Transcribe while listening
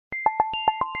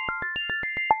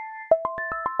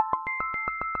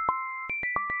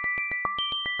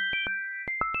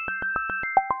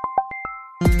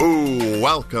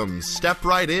Welcome. Step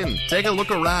right in. Take a look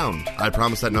around. I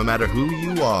promise that no matter who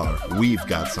you are, we've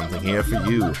got something here for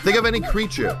you. Think of any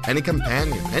creature, any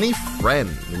companion, any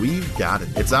friend. We've got it.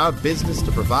 It's our business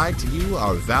to provide to you,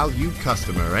 our valued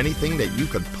customer, anything that you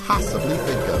could possibly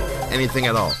think of. Anything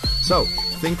at all. So,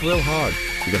 think real hard,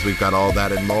 because we've got all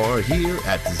that and more here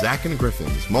at Zach and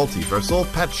Griffin's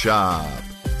Multiversal Pet Shop.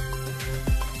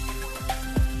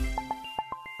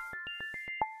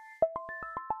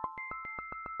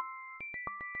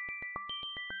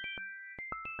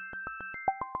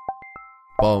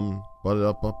 Bum, ba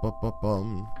da ba ba ba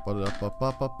bum, ba da ba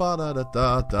ba ba ba da da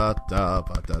da da da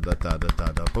ba da da da da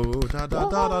da da boo da da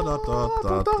da da da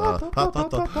da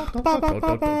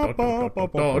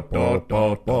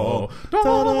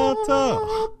da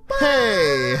da.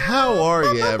 Hey, how are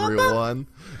you, everyone?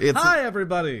 Hi,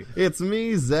 everybody. It's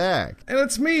me, Zach. And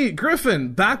it's me,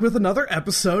 Griffin, back with another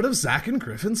episode of Zach and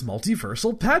Griffin's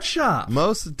Multiversal Pet Shop.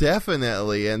 Most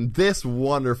definitely. And this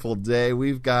wonderful day,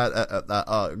 we've got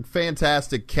a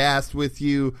fantastic cast with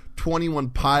you. 21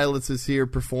 Pilots is here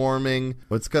performing.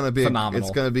 It's going to be phenomenal. It's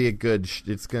going to be a good.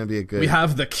 We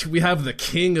have the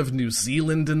King of New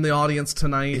Zealand in the audience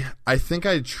tonight. I think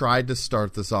I tried to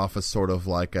start this off as sort of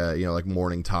like a like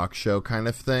morning talk show kind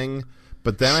of thing.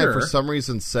 But then I, for some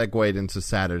reason, segued into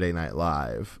Saturday Night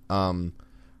Live,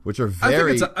 which are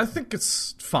very... I think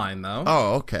it's fine, though.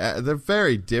 Oh, okay. They're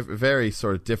very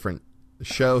sort of different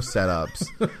show setups,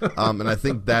 and I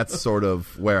think that's sort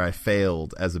of where I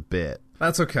failed as a bit.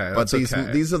 That's okay. But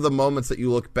these are the moments that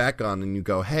you look back on and you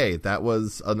go, hey, that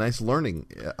was a nice learning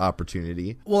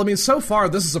opportunity. Well, I mean, so far,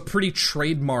 this is a pretty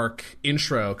trademark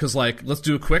intro, because, let's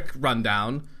do a quick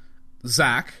rundown.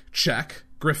 Zach, check.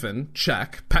 Griffin,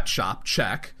 check. Pet Shop,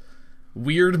 check.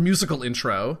 Weird musical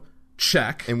intro,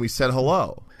 check. And we said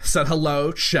hello. Said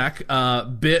hello, check.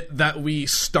 Bit that we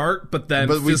start, but then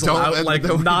fizzle out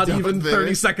not even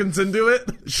 30 seconds into it.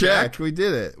 Check. We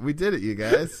did it. We did it, you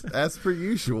guys. As per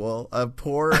usual, a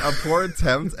poor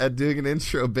attempt at doing an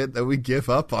intro bit that we give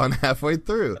up on halfway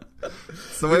through.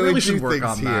 So the way we do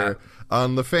things here.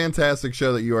 On the fantastic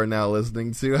show that you are now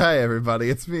listening to. Hi, everybody.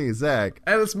 It's me, Zach.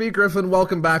 And it's me, Griffin.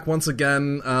 Welcome back once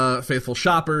again, faithful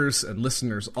shoppers and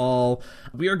listeners all.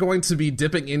 We are going to be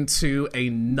dipping into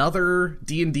another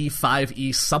D&D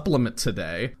 5e supplement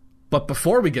today. But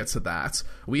before we get to that,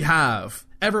 we have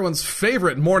everyone's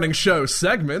favorite morning show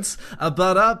segments. Pet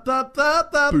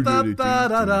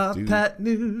news. Pet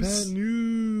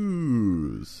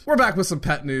news. We're back with some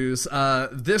pet news.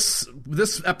 This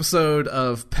episode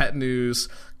of pet news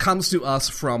comes to us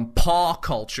from paw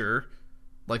culture,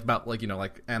 like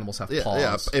animals have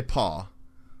paws. Yeah, a paw,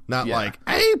 not like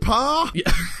a paw. Yeah.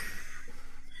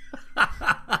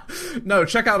 No,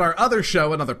 check out our other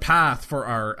show, Another Path, for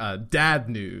our dad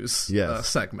news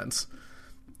segments.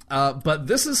 But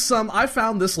this is I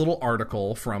found this little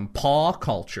article from Paw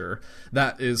Culture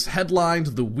that is headlined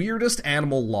The Weirdest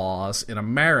Animal Laws in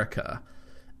America.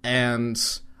 And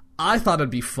I thought it'd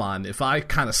be fun if I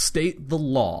kind of state the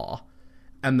law,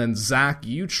 and then Zach,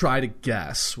 you try to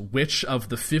guess which of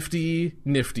the 50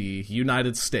 nifty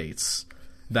United States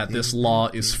that this law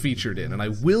is featured in. And I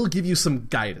will give you some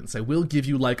guidance. I will give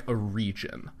you a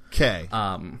region. Okay.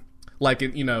 Like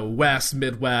in, West,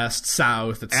 Midwest,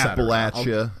 South, etc.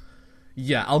 Appalachia.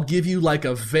 I'll give you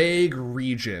a vague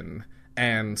region,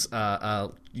 and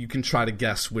you can try to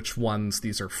guess which ones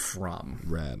these are from.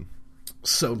 Rad.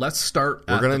 So let's start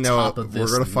at the top of this.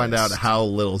 We're going to find out how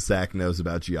little Zach knows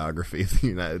about geography of the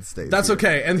United States. That's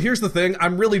okay. And here's the thing.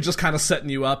 I'm really just kind of setting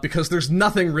you up because there's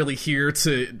nothing really here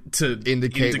to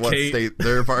indicate what state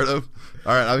they're a part of.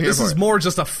 All right, I'm here This is more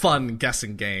just a fun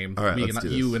guessing game. All right, let's do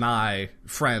this. You and I,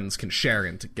 friends, can share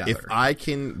in together. If I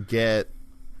can get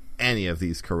any of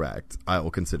these correct, I will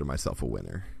consider myself a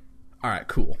winner. All right,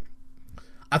 cool.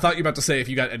 I thought you were about to say if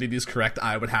you got any of these correct,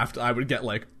 I would have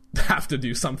to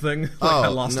do something. I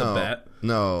lost a bet.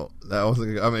 No, that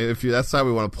wasn't. I mean, that's how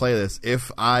we want to play this.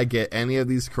 If I get any of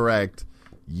these correct,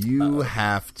 you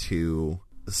have to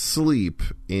sleep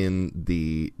in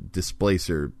the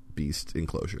Displacer Beast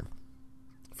enclosure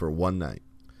for one night.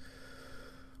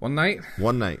 1 night?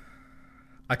 1 night.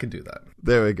 I can do that.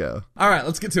 There we go. All right,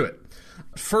 let's get to it.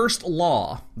 First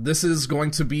law. This is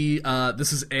going to be.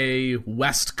 This is a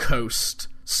West Coast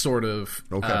sort of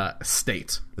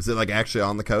state. Is it actually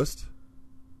on the coast?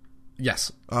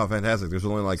 Yes. Oh, fantastic. There's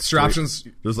only options.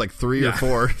 There's 3 or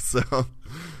 4, so. All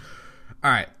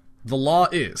right. The law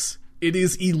is, it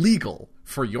is illegal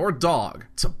for your dog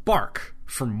to bark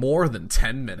for more than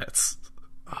 10 minutes.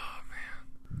 Oh, man.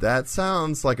 That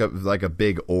sounds like a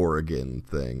big Oregon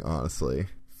thing, honestly.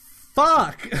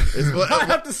 Fuck! I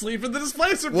have to sleep in the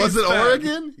displacer piece. Was it bag.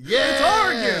 Oregon? Yeah! It's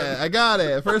Oregon! I got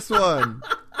it. First one.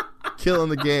 Killing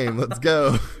the game. Let's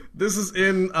go. This is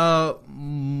in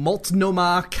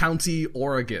Multnomah County,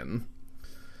 Oregon.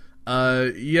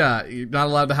 You're not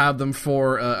allowed to have them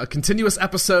for a continuous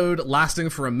episode lasting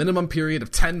for a minimum period of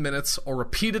 10 minutes or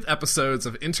repeated episodes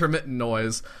of intermittent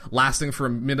noise lasting for a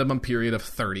minimum period of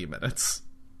 30 minutes.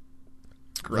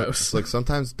 Gross. Look,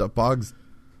 sometimes Bog's dark.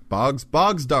 Bog's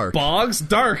Dark.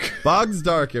 Bog's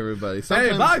dark, everybody.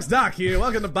 Hey, Bog's Dark here.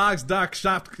 Welcome to Bog's Dark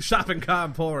Shopping Car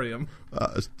Emporium.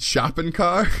 Shopping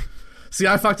car? See,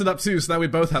 I fucked it up too, so now we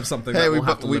both have something that we'll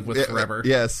have to live with forever.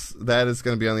 Yes, that is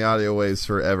going to be on the audio waves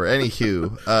forever.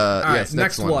 Anywho. All right, yes,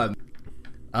 next one.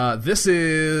 This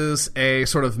is a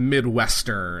sort of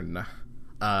Midwestern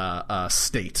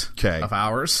state of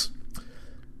ours.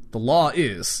 The law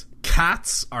is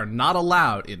cats are not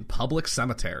allowed in public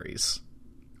cemeteries.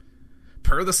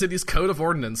 Per the city's code of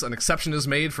ordinance, an exception is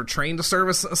made for trained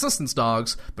service assistance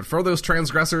dogs, but for those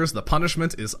transgressors, the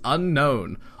punishment is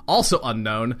unknown. Also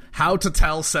unknown, how to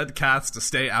tell said cats to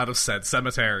stay out of said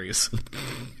cemeteries.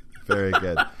 Very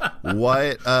good.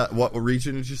 What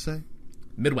region did you say?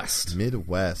 Midwest.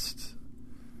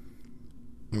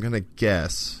 I'm going to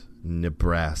guess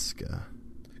Nebraska.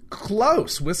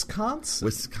 Close.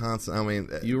 Wisconsin. I mean,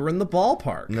 you were in the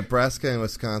ballpark. Nebraska and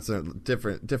Wisconsin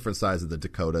are different sides of the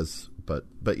Dakotas,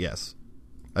 but yes,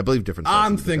 I believe different sides.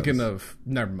 I'm thinking of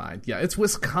never mind. Yeah, it's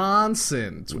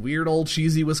Wisconsin. It's weird old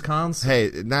cheesy Wisconsin. Hey,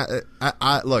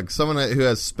 look, someone who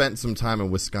has spent some time in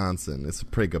Wisconsin. It's a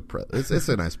pretty good. It's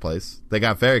a nice place. They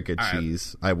got very good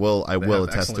cheese. I will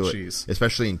attest to it, cheese.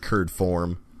 Especially in curd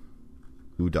form.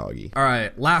 Ooh, doggy. All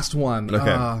right, last one.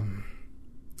 Okay.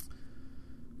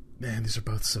 Man, these are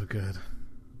both so good.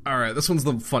 All right, this one's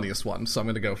the funniest one, so I'm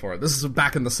going to go for it. This is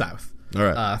back in the South. All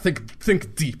right.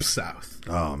 Think deep South.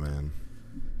 Oh, man.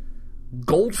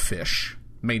 Goldfish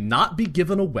may not be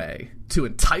given away to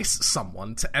entice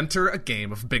someone to enter a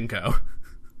game of bingo.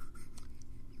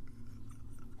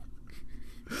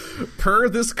 Per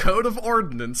this code of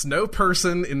ordinance, no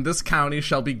person in this county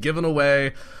shall be given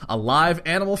away a live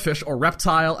animal, fish, or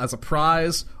reptile as a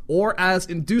prize or as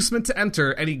inducement to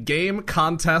enter any game,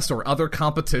 contest, or other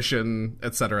competition,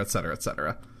 etc., etc.,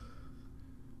 etc.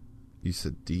 You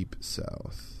said Deep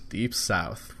South. Deep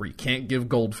South, where you can't give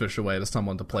goldfish away to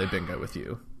someone to play bingo with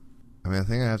you. I mean, I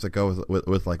think I have to go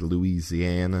with like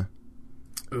Louisiana.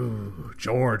 Ooh,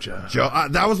 Georgia.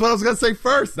 That was what I was going to say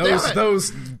first.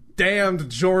 Those damned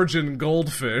Georgian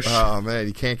goldfish. Oh, man,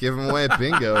 you can't give them away at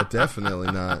bingo.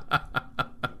 Definitely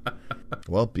not.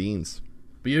 Well, beans.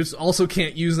 But you also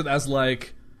can't use it as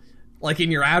like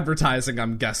in your advertising,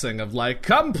 I'm guessing, of like,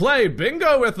 come play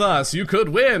bingo with us. You could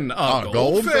win a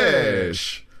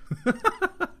goldfish.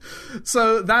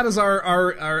 So that is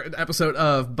our episode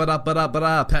of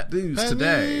Pet News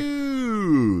today.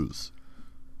 News.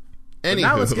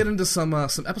 Now let's get into some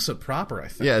episode proper, I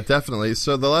think. Yeah, definitely.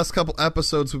 So the last couple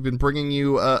episodes, we've been bringing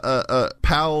you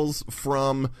pals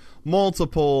from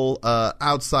multiple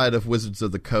outside of Wizards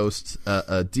of the Coast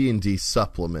D&D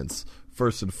supplements.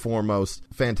 First and foremost,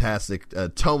 fantastic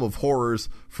Tome of Horrors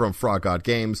from Frog God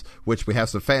Games, which we have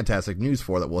some fantastic news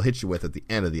for that we'll hit you with at the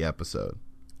end of the episode.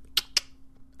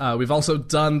 We've also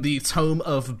done the Tome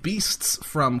of Beasts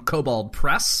from Kobold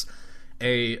Press,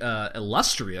 a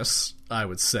illustrious, I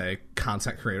would say,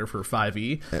 content creator for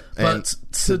 5e. But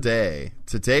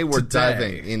today we're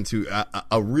diving into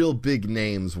a real big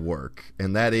name's work,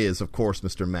 and that is, of course,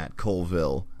 Mr. Matt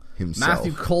Colville himself.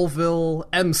 Matthew Colville,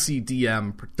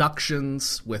 MCDM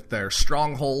Productions, with their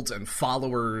Strongholds and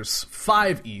Followers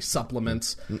 5e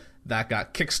supplement that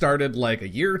got kickstarted like a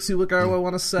year or two ago, I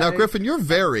want to say. Now, Griffin, you're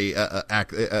very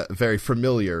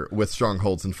familiar with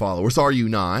Strongholds and Followers, are you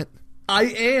not? I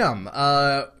am.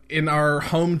 In our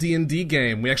home D&D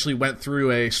game, we actually went through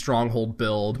a Stronghold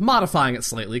build, modifying it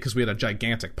slightly because we had a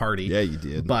gigantic party. Yeah, you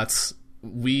did. But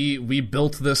we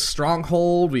built this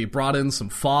Stronghold, we brought in some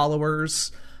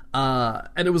followers,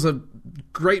 and it was a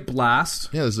great blast.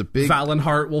 Yeah, there's a big...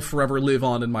 Valenheart will forever live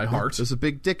on in my heart. There's a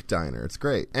big dick diner. It's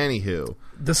great. Anywho.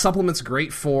 The supplement's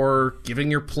great for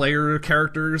giving your player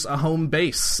characters a home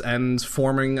base and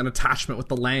forming an attachment with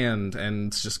the land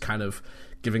and just kind of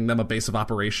giving them a base of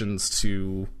operations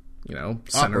to,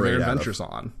 center their adventures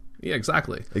on. Yeah,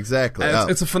 exactly. Exactly.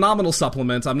 It's a phenomenal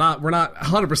supplement. We're not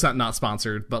 100% not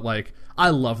sponsored, but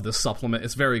I love this supplement.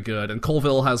 It's very good, and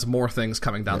Colville has more things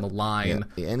coming down the line.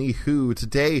 Yeah. Anywho,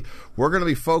 today we're going to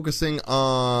be focusing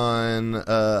on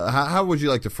how would you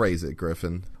like to phrase it,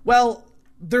 Griffin? Well,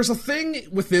 there's a thing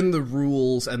within the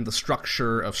rules and the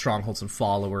structure of strongholds and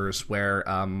followers where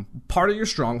part of your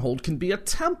stronghold can be a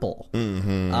temple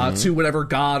to whatever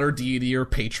god or deity or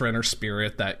patron or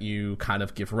spirit that you kind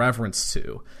of give reverence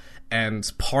to.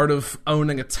 And part of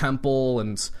owning a temple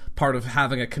and part of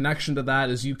having a connection to that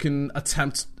is you can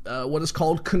attempt what is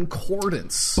called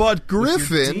concordance. But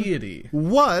Griffin, deity.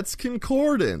 What's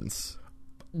concordance?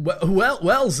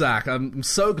 Well, Zach, I'm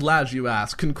so glad you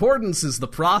asked. Concordance is the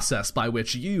process by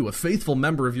which you, a faithful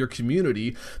member of your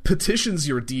community, petitions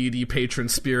your deity, patron,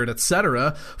 spirit,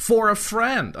 etc., for a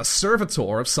friend, a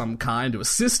servitor of some kind to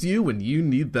assist you when you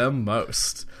need them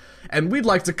most. And we'd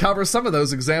like to cover some of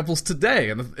those examples today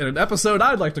in an episode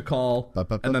I'd like to call,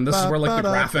 and then this is where like the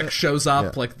graphic shows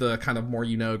up, like the kind of more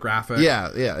graphic. Yeah,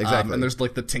 exactly. And there's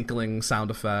like the tinkling sound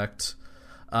effect.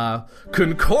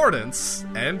 Concordance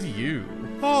and you.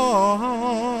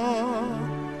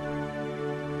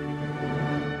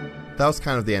 That was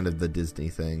kind of the end of the Disney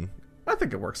thing. I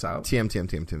think it works out.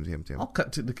 TM. I'll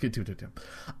cut to the TM.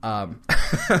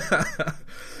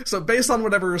 So based on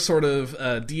whatever sort of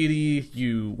deity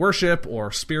you worship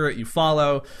or spirit you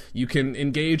follow, you can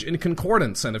engage in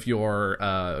concordance. And if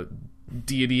your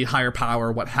deity, higher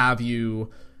power, what have you,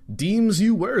 deems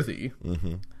you worthy,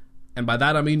 and by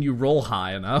that I mean you roll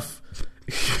high enough,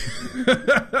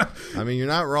 I mean, you're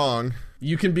not wrong.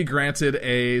 You can be granted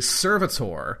a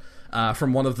servitor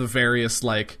from one of the various,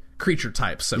 like, creature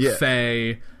types. So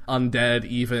fae, undead,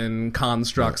 even,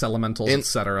 constructs, elementals,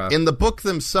 etc. In the book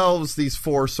themselves, these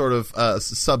four sort of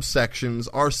subsections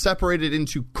are separated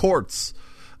into courts.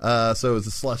 So as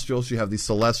the Celestials, you have these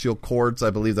celestial courts. I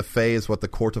believe the fae is what the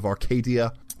Court of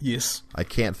Arcadia. Yes. I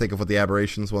can't think of what the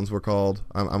aberrations ones were called.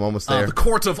 I'm almost there. The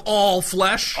Court of All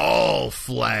Flesh. All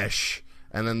Flesh.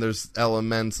 And then there's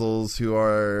elementals who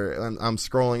are... I'm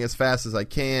scrolling as fast as I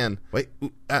can. Wait.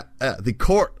 The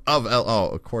Court of...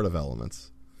 a Court of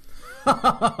Elements.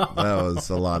 That was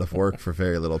a lot of work for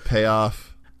very little payoff.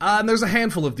 And there's a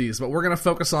handful of these, but we're going to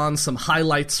focus on some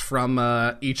highlights from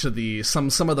each of these.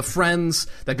 Some of the friends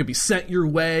that could be sent your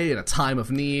way in a time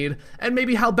of need, and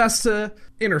maybe how best to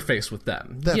interface with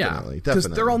them. Definitely. Because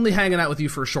they're only hanging out with you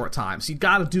for a short time, so you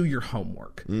got to do your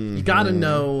homework. You got to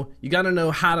know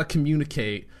how to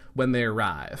communicate when they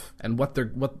arrive and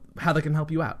how they can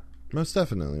help you out. Most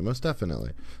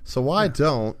definitely. So why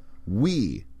don't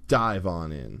we dive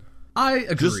on in? I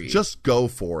agree. Just go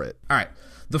for it. All right.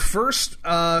 The first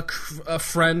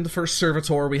first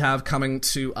servitor we have coming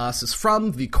to us is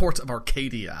from the Court of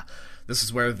Arcadia. This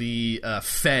is where the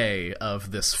fae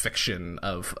of this fiction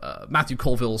of Matthew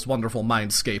Colville's wonderful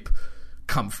mindscape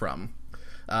come from.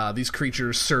 These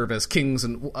creatures serve the kings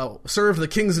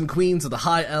and queens of the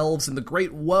high elves in the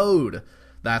great woad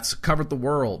that's covered the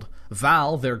world.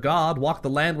 Val, their god, walked the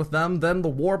land with them, then the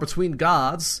war between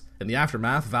gods. In the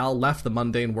aftermath, Val left the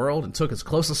mundane world and took his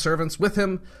closest servants with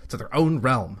him to their own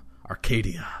realm,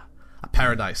 Arcadia, a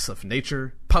paradise of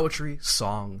nature, poetry,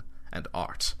 song, and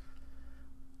art.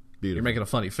 Beautiful. You're making a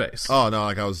funny face. Oh, no,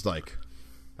 I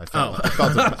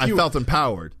felt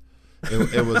empowered.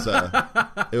 It was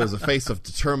a face of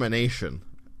determination.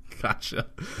 Gotcha.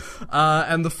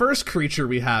 And the first creature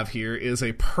we have here is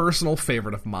a personal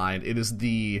favorite of mine. It is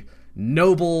the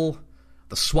noble,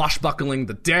 the swashbuckling,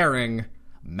 the daring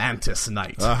Mantis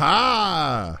Knight.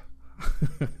 Aha!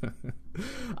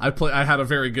 I had a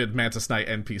very good Mantis Knight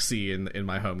NPC in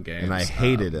my home games. And I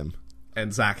hated him.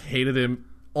 And Zach hated him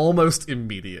almost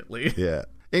immediately. Yeah.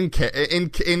 In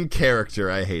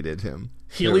character, I hated him.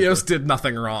 Helios did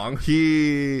nothing wrong.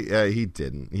 He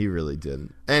didn't. He really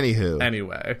didn't.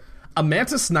 Anyway, a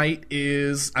Mantis Knight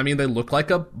is, they look like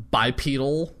a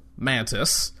bipedal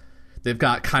mantis. They've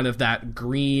got kind of that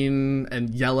green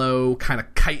and yellow kind of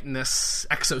chitinous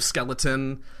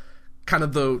exoskeleton, kind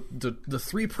of the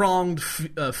three-pronged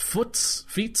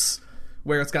feet,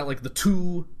 where it's got like the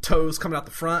two toes coming out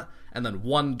the front and then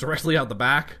one directly out the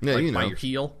back, by your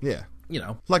heel. Yeah.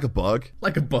 Like a bug.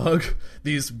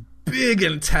 These big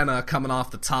antenna coming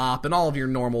off the top and all of your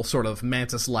normal sort of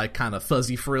mantis-like kind of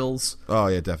fuzzy frills. Oh,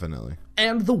 yeah, definitely.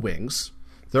 And the wings.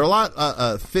 They're a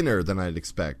lot thinner than I'd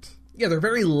expect. Yeah, they're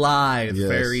very lithe, yes.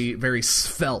 Very, very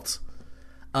svelte,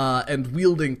 and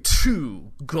wielding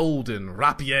two golden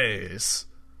rapiers,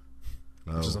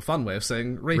 which is a fun way of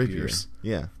saying rapiers.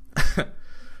 Yeah.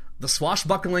 The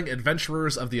swashbuckling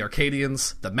adventurers of the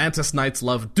Arcadians, the Mantis Knights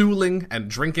love dueling and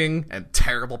drinking and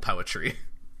terrible poetry.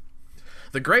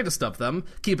 The greatest of them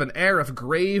keep an air of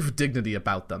grave dignity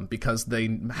about them because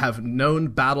they have known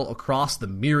battle across the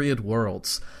myriad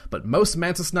worlds. But most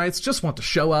Mantis Knights just want to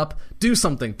show up, do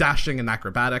something dashing and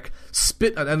acrobatic,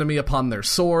 spit an enemy upon their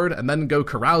sword, and then go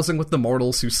carousing with the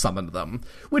mortals who summoned them.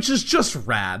 Which is just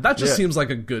rad. That just seems like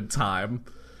a good time.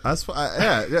 That's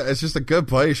yeah, it's just a good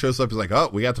play. He shows up, he's like,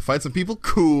 oh, we got to fight some people?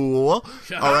 Cool.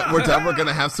 All right, we're done. We're going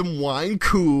to have some wine?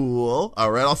 Cool.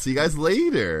 All right, I'll see you guys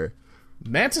later.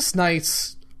 Mantis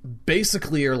Knights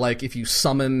basically are like if you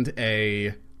summoned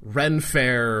a Ren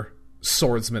Fair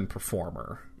swordsman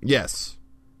performer. Yes.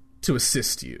 To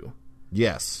assist you.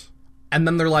 Yes. And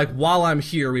then they're like, while I'm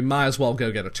here, we might as well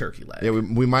go get a turkey leg. Yeah,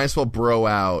 we might as well bro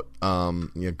out,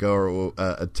 go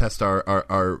test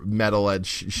our metal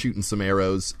edge, shooting some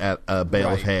arrows at a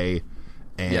bale of hay.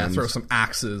 And throw some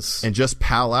axes. And just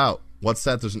pal out. What's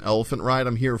that? There's an elephant ride?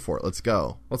 I'm here for it. Let's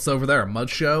go. What's over there? A mud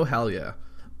show? Hell yeah.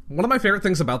 One of my favorite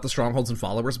things about the Strongholds and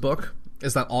Followers book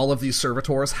is that all of these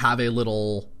servitors have a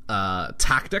little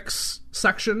tactics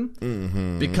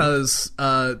section, because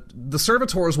the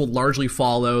servitors will largely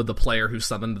follow the player who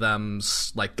summoned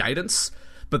them's like guidance,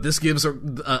 but this gives a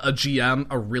GM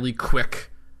a really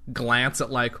quick glance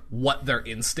at like what their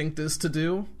instinct is to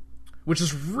do, which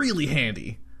is really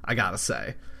handy, I gotta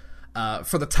say.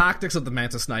 For the tactics of the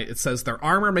Mantis Knight, it says their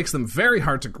armor makes them very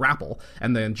hard to grapple,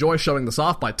 and they enjoy showing this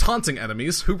off by taunting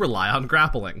enemies who rely on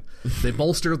grappling. They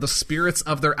bolster the spirits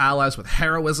of their allies with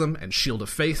heroism and Shield of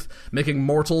Faith, making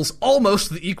mortals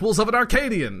almost the equals of an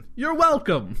Arcadian. You're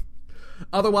welcome!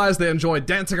 Otherwise, they enjoy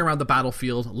dancing around the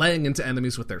battlefield, laying into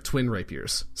enemies with their twin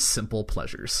rapiers. Simple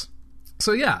pleasures.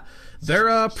 So yeah,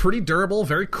 they're pretty durable,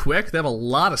 very quick. They have a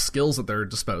lot of skills at their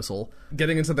disposal.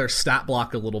 Getting into their stat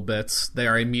block a little bit, they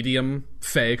are a medium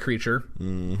fey creature.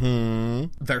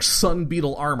 Their sun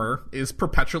beetle armor is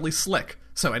perpetually slick,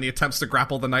 so any attempts to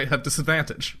grapple the knight have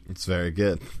disadvantage. It's very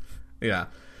good. Yeah.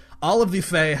 All of the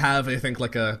fey have, I think,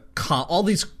 like all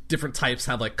these different types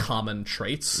have like common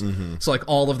traits. So like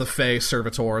all of the fey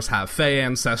servitors have fey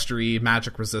ancestry,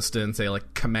 magic resistance, a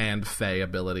like command fey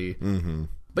ability.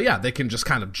 But yeah, they can just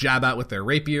kind of jab out with their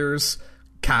rapiers,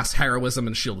 cast heroism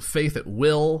and Shield of Faith at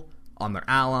will on their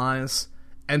allies,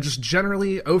 and just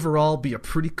generally, overall, be a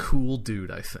pretty cool dude,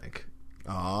 I think.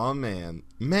 Aw, man.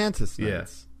 Mantis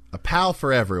Knights. A pal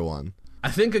for everyone.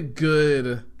 I think a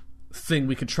good thing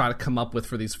we could try to come up with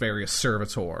for these various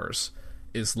servitors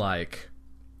is like,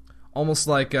 almost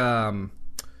like,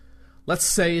 let's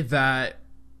say that,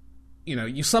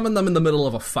 you summon them in the middle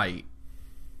of a fight.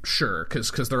 Sure,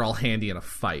 because they're all handy in a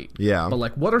fight. Yeah. But,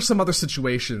 like, what are some other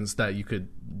situations that you could...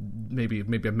 Maybe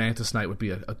a Mantis Knight would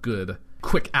be a good,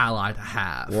 quick ally to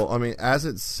have? Well, I mean, as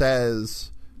it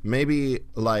says, maybe,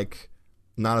 like,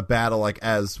 not a battle, like,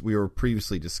 as we were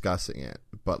previously discussing it,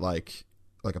 but, like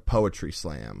a poetry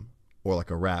slam or,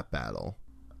 like, a rap battle.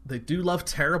 They do love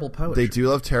terrible poetry. They do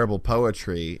love terrible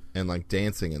poetry and, like,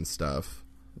 dancing and stuff.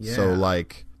 Yeah. So,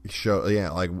 like,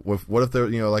 what if they're,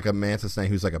 like, a Mantis Knight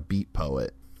who's, like, a beat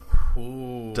poet?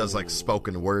 Ooh. Does like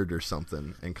spoken word or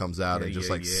something and comes out and just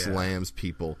slams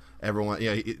people. Everyone,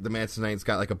 the Mantis Knight's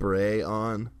got like a beret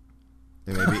on,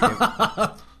 and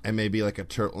maybe like a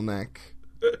turtleneck.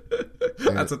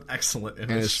 That's an excellent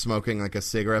image. And is smoking like a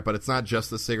cigarette, but it's not just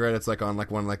the cigarette. It's like on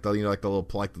like one like the like the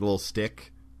little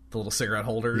stick, the little cigarette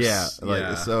holders. Yeah,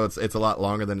 so it's a lot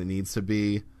longer than it needs to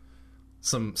be.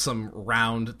 Some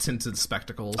round tinted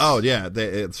spectacles. Oh yeah,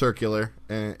 it's circular,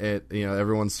 and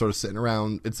everyone's sort of sitting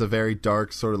around. It's a very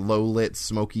dark, sort of low lit,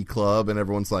 smoky club, and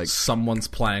everyone's like, someone's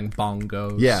playing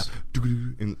bongos. Yeah,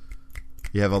 and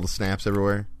you have all the snaps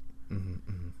everywhere.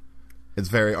 It's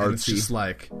very artsy. And it's just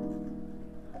like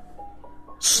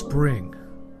spring,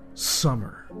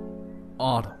 summer,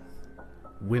 autumn,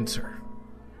 winter,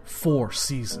 4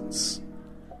 seasons,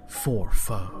 4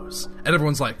 foes, and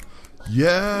everyone's like,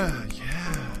 yeah.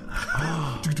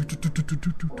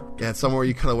 Yeah, somewhere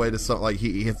you cut away to something like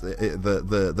he hits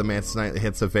the Mantis Knight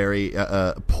hits a very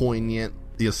poignant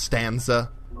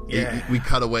stanza. Yeah, we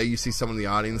cut away. You see someone in the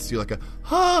audience do like a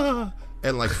ha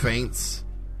and like faints,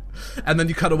 and then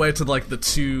you cut away to like the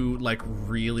two like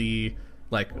really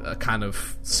like kind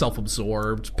of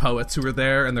self-absorbed poets who are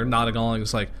there, and they're nodding along.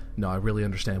 It's like, no, I really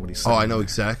understand what he's saying. Oh, I know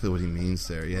exactly what he means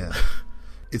there. Yeah.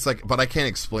 It's like, but I can't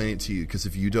explain it to you, because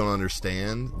if you don't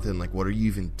understand, then, like, what are you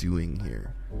even doing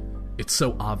here? It's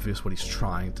so obvious what he's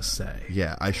trying to say.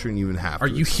 Yeah, I shouldn't even have to.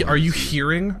 Are you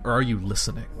hearing, or are you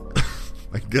listening?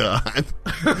 My God.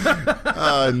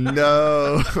 Oh,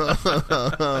 no.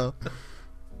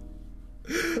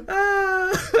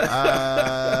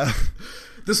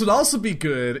 This would also be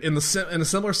good in a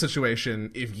similar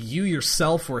situation if you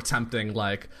yourself were attempting,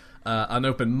 like, an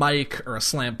open mic or a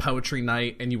slam poetry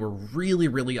night, and you were really,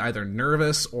 really either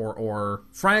nervous or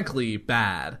frankly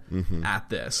bad at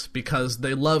this because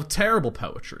they love terrible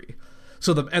poetry.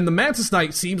 So the Mantis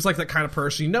Night seems like that kind of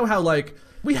person. You know how, like,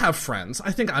 we have friends,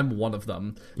 I think I'm one of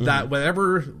them, that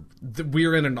whenever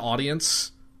we're in an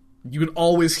audience, you can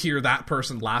always hear that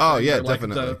person laughing. Oh, yeah, they're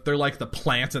definitely. Like they're like the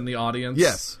plant in the audience.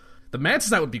 Yes. The Mantis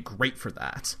Night would be great for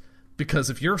that. Because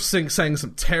if you're saying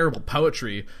some terrible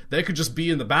poetry, they could just be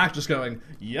in the back just going,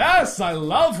 yes, I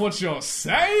love what you're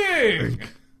saying.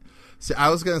 See, I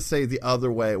was going to say the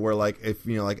other way where, like, if,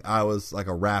 like, I was, like,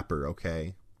 a rapper,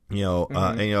 okay? And,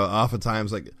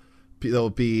 oftentimes, like, there'll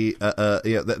be,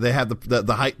 they have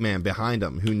the hype man behind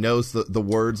them who knows the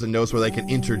words and knows where they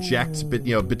can interject,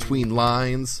 between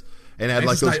lines. And add,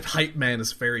 like, those... hype man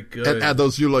is very good. And add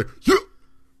those, like, yeah,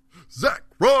 Zach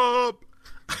Rob!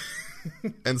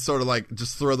 And sort of like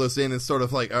just throw those in and sort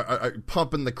of like are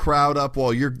pumping the crowd up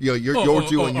while you're doing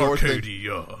your thing.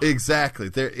 Exactly.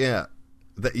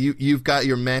 You've got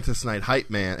your Mantis Night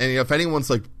hype man, and if anyone's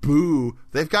like boo,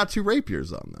 they've got 2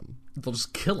 rapiers on them. They'll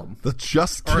just kill them. They'll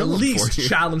just kill or at them least for you.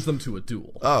 Challenge them to a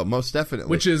duel. Oh, most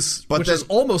definitely. Which is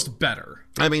almost better.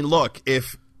 I mean, look,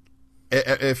 if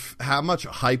how much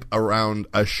hype around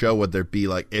a show would there be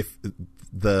like if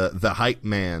the hype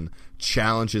man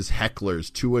challenges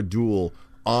hecklers to a duel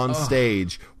on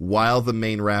stage while the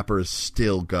main rapper is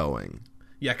still going.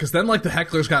 Yeah, because then, like, the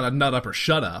heckler's got a nut up or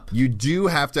shut up. You do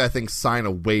have to, I think, sign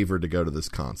a waiver to go to this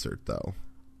concert, though.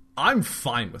 I'm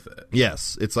fine with it.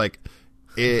 Yes, it's like,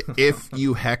 if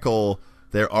you heckle,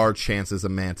 there are chances a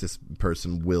Mantis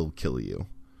person will kill you.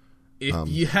 If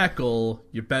you heckle,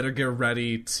 you better get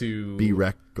ready to... Be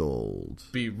reckled.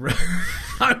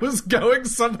 I was going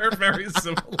somewhere very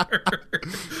similar.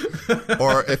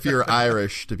 Or if you're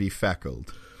Irish, to be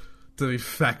feckled. To be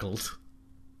feckled.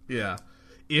 Yeah.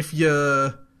 If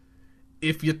you...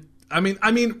 I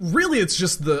mean, really, it's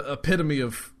just the epitome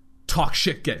of talk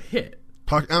shit, get hit.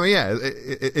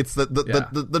 It's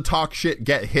the talk shit,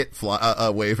 get hit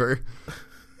waiver.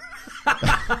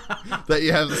 That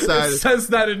you have decided. It says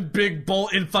that in big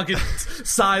bold in fucking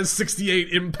size 68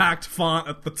 impact font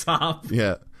at the top.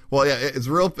 Yeah. Well, yeah, it's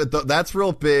real. That's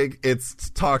real big.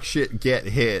 It's talk shit, get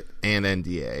hit, and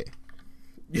NDA.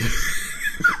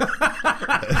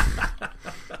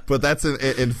 But that's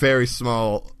in very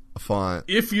small font.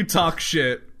 If you talk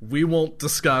shit, we won't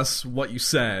discuss what you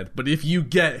said. But if you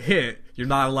get hit, you're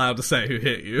not allowed to say who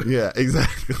hit you. Yeah,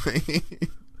 exactly.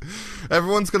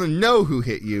 Everyone's going to know who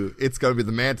hit you. It's going to be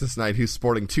the Mantis Knight who's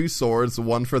sporting 2 swords,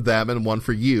 one for them and one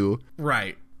for you.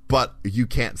 Right. But you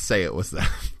can't say it was them.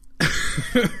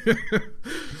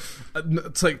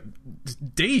 It's like,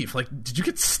 Dave, like, did you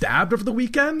get stabbed over the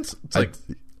weekend? It's like,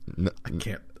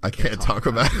 I can't talk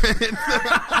about it.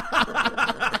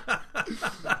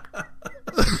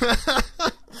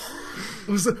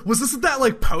 Was this that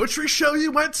like poetry show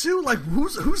you went to? Like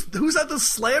who's at the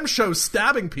slam show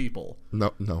stabbing people?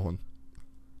 No one.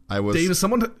 Dave, is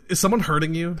someone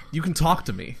hurting you? You can talk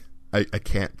to me. I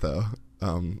can't though.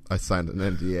 I signed an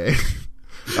NDA.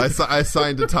 I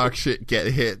signed a talk shit, get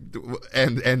hit,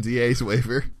 and NDA's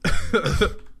waiver.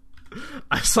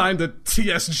 I signed a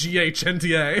TSGH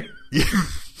NDA.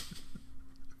 Yes.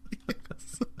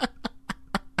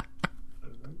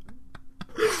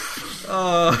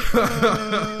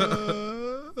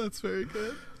 That's very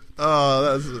good.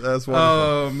 Oh, that's wonderful.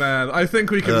 Oh man, I think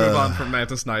we can move on from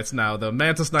Mantis Knights now. Though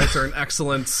Mantis Knights are an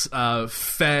excellent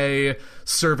Fey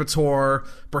servitor,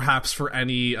 perhaps for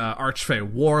any Archfey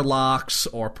warlocks,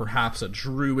 or perhaps a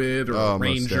druid or a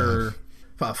ranger,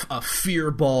 a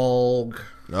Fearbolg.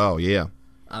 Oh yeah,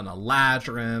 an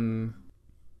Eladrin.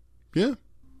 Yeah,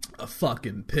 a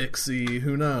fucking pixie.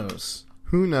 Who knows?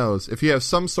 Who knows? If you have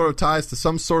some sort of ties to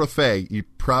some sort of Fey, you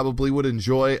probably would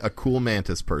enjoy a cool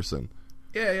Mantis person.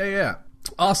 Yeah.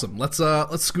 Awesome. Let's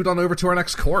scoot on over to our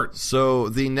next court. So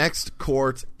the next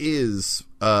court is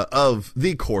of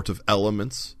the Court of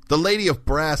Elements. The Lady of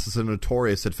Brass is a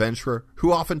notorious adventurer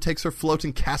who often takes her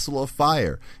floating castle of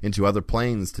fire into other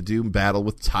planes to do battle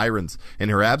with tyrants. In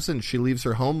her absence, she leaves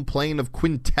her home plane of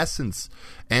Quintessence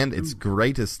and its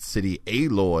greatest city,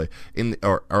 Aloy,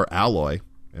 or Alloy.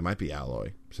 It might be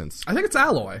Alloy, since I think it's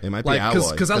Alloy. It might be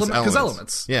Alloy because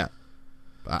elements. Yeah,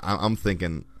 I'm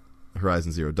thinking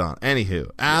Horizon Zero Dawn.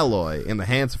 Anywho, Aloy in the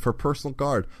hands of her personal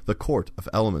guard, the Court of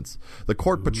Elements. The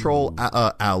court patrol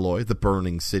Aloy, the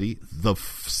Burning City, the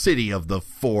city of the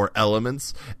four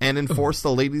elements, and enforce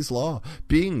the Lady's Law.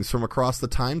 Beings from across the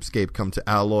timescape come to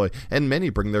Aloy, and many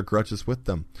bring their grudges with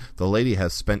them. The Lady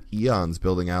has spent eons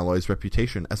building Aloy's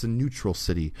reputation as a neutral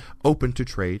city, open to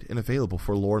trade and available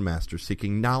for lore masters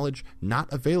seeking knowledge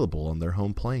not available on their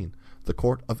home plane. The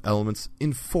Court of Elements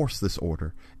enforce this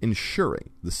order, ensuring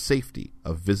the safety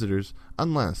of visitors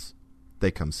unless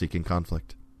they come seeking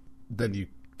conflict. Then you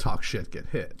talk shit, get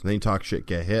hit. Then you talk shit,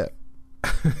 get hit.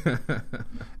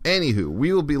 Anywho,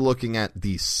 we will be looking at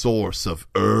the Source of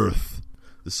Earth.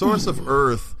 The Source of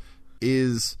Earth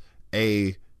is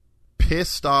a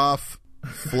pissed off,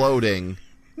 floating,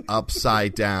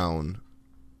 upside down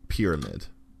pyramid.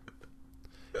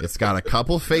 It's got a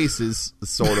couple faces,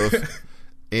 sort of,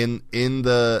 in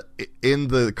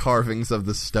the carvings of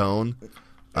the stone.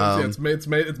 It's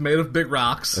made of big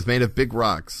rocks. It's made of big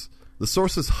rocks. The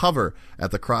sources hover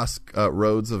at the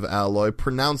crossroads of Aloy,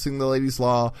 pronouncing the Lady's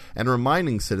Law and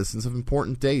reminding citizens of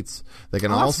important dates. They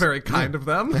can that's very kind of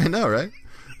them. I know, right?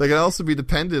 They can also be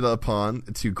depended upon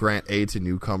to grant aid to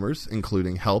newcomers,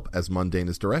 including help as mundane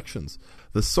as directions.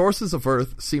 The Sources of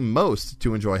Earth seem most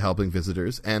to enjoy helping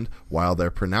visitors, and while their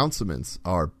pronouncements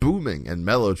are booming and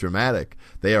melodramatic,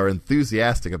 they are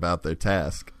enthusiastic about their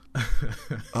task.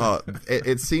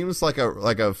 It seems like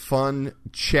a fun,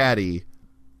 chatty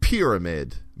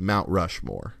pyramid Mount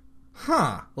Rushmore.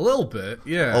 Huh? A little bit,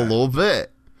 yeah. A little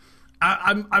bit.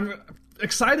 I'm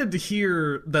excited to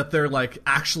hear that they're like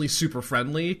actually super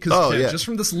friendly because just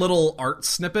from this little art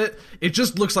snippet, it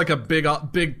just looks like a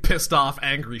big pissed off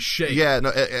angry shape. Yeah,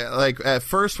 no, like at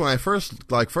first when I first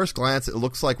glance, it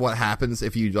looks like what happens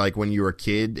if you like when you were a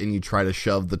kid and you try to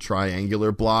shove the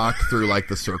triangular block through like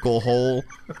the circle hole.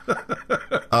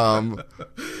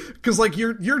 Because like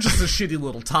you're just a shitty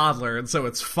little toddler, and so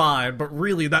it's fine. But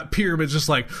really, that pyramid's just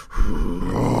like.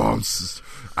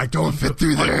 I don't fit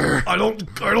through there. I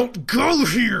don't go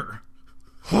here.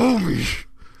 Homie.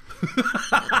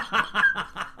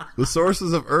 The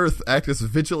Sources of Earth act as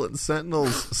vigilant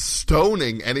sentinels,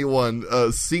 stoning anyone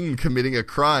seen committing a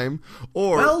crime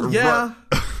or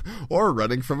or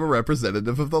running from a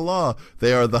representative of the law.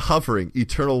 They are the hovering,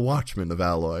 eternal watchmen of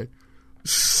Aloy.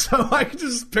 So I can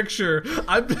just picture,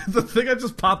 the thing that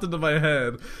just popped into my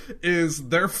head is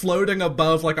they're floating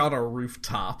above, like on a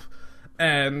rooftop.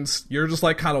 And you're just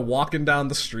like kind of walking down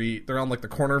the street. They're on like the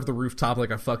corner of the rooftop like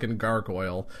a fucking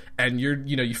gargoyle. And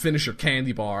you finish your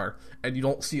candy bar and you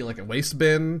don't see like a waste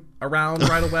bin around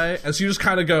right away. And so you just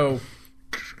kind of go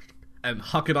and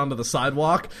huck it onto the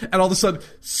sidewalk. And all of a sudden,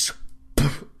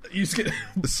 you just get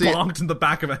bonked in the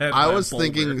back of a head. I was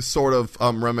thinking sort of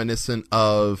reminiscent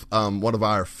of one of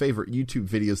our favorite YouTube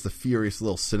videos, The Furious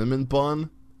Little Cinnamon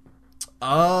Bun.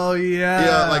 Oh, yeah.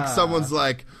 Yeah, like someone's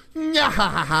like,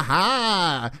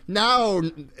 now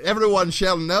everyone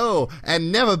shall know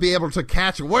and never be able to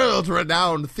catch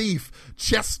world-renowned thief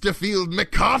Chesterfield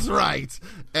McCartwright.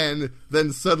 And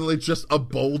then suddenly just a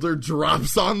boulder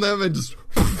drops on them and just...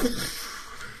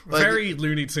 like, very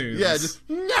Looney Tunes. Yeah, just...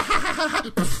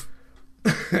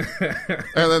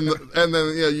 and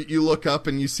then you look up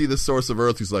and you see the Source of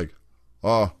Earth who's like,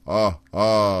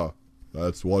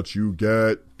 that's what you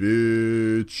get,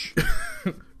 bitch.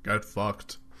 Got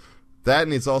fucked. That,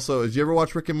 and it's also... Did you ever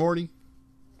watch Rick and Morty?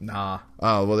 Nah.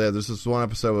 Oh, well, yeah, there's this one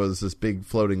episode where there's this big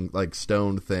floating, like,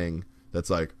 stone thing that's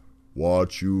like,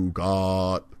 what you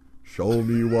got? Show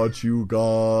me what you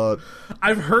got.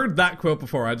 I've heard that quote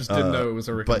before. I just didn't know it was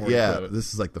a Rick and Morty quote. But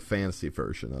this is like the fantasy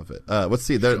version of it. Let's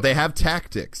see. They have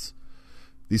tactics.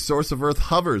 The Source of Earth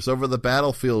hovers over the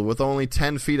battlefield with only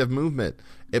 10 feet of movement.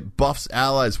 It buffs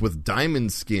allies with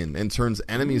diamond skin and turns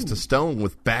enemies to stone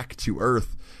with back to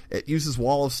earth. It uses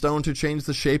Wall of Stone to change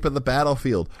the shape of the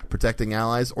battlefield, protecting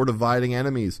allies or dividing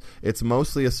enemies. It's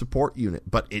mostly a support unit,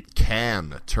 but it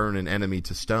can turn an enemy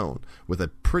to stone with a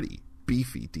pretty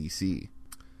beefy DC.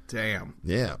 Damn.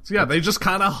 Yeah. So yeah, they just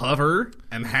kind of hover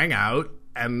and hang out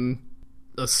and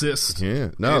assist. Yeah.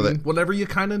 Whatever you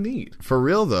kind of need. For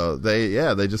real though, they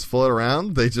just float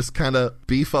around. They just kind of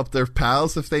beef up their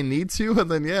pals if they need to, and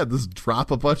then just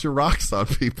drop a bunch of rocks on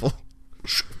people.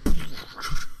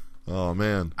 Oh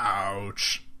man.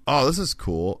 Ouch. Oh, this is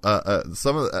cool.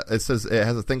 It says it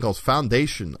has a thing called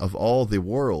Foundation of All the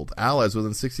World. Allies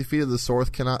within 60 feet of the source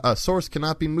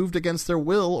cannot be moved against their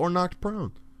will or knocked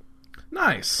prone.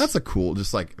 Nice. That's a cool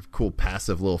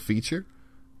passive little feature.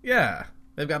 Yeah.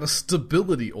 They've got a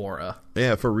stability aura.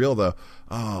 Yeah, for real though.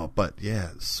 Oh, but yeah,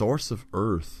 Source of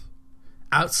Earth.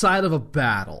 Outside of a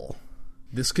battle,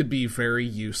 this could be very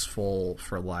useful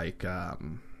for like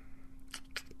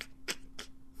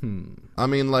I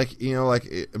mean, like, you know,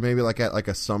 like maybe like at like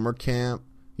a summer camp.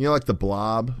 You know, like the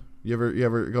Blob. You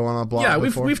ever go on a Blob? Yeah,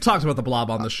 before? we've talked about the Blob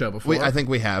on the show before. I think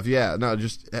we have. Yeah, no,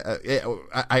 just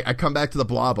I come back to the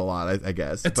Blob a lot. I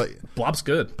guess, but Blob's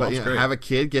good. But Blob's great. Have a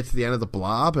kid get to the end of the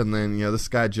Blob, and then this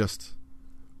guy just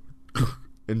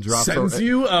and drops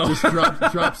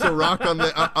drops a rock on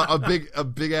the a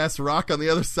big ass rock on the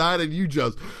other side, and you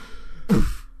just.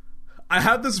 I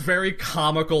had this very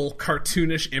comical,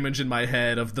 cartoonish image in my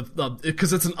head of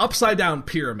because it's an upside down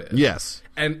pyramid. Yes.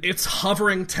 And it's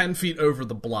hovering 10 feet over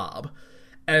the Blob.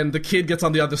 And the kid gets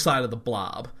on the other side of the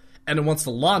Blob. And it wants to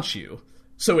launch you.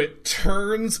 So it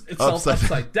turns itself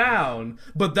upside down,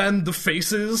 but then the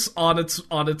faces on its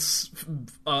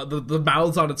the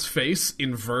mouths on its face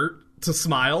invert to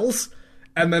smiles.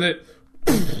 And then it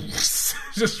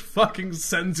just fucking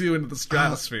sends you into the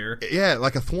stratosphere. Yeah,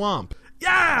 like a thwomp.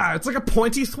 Yeah, it's like a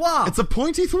pointy thwomp. It's a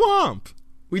pointy thwomp.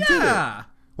 We did it.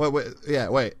 Wait.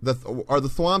 Are the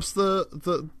thwomps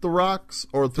the rocks,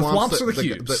 or the thwomps are the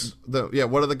cubes?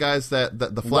 What are the guys that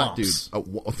the flat dudes?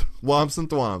 Womps and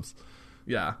thwomps.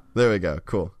 Yeah. There we go.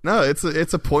 Cool. No, it's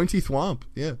a pointy thwomp.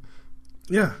 Yeah.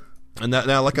 Yeah. And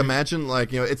now, like, imagine,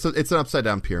 like, it's an upside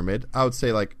down pyramid. I would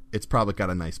say, like, it's probably got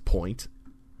a nice point.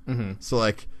 Mm-hmm. So,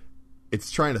 like, it's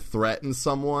trying to threaten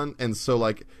someone, and so,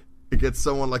 like, it gets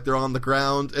someone, like, they're on the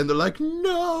ground, and they're like,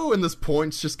 no! And this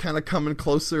point's just kind of coming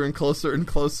closer and closer and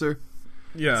closer.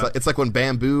 Yeah. It's like when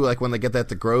bamboo, like, when they get that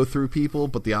to grow through people,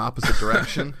 but the opposite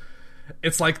direction.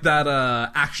 It's like that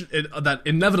that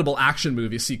inevitable action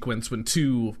movie sequence when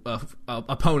two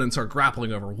opponents are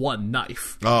grappling over one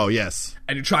knife. Oh, yes.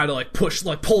 And you try to,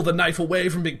 pull the knife away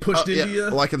from being pushed into you.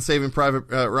 Like in Saving Private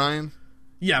Ryan?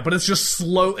 Yeah, but it's just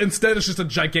slow. Instead, it's just a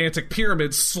gigantic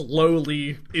pyramid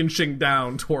slowly inching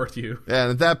down toward you. Yeah,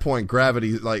 and at that point,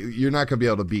 gravity, like, you're not going to be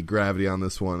able to beat gravity on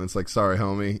this one. It's like, sorry,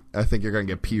 homie. I think you're going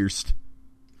to get pierced.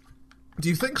 Do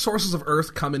you think sources of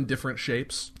Earth come in different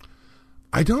shapes?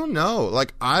 I don't know.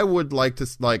 Like, I would like to,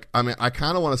 like, I mean, I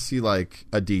kind of want to see, like,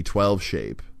 a D12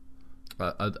 shape.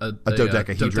 A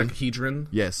dodecahedron. Dodecahedron?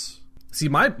 Yes. See,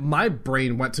 my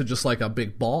brain went to just, like, a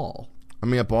big ball. I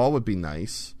mean, a ball would be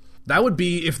nice. That would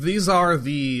be, if these are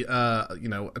the,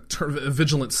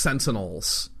 vigilant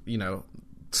sentinels,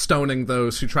 stoning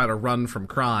those who try to run from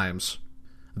crimes,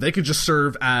 they could just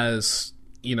serve as,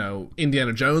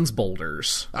 Indiana Jones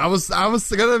boulders. I was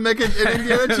gonna make an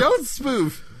Indiana Jones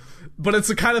spoof. But it's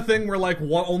the kind of thing where, like,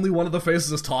 only one of the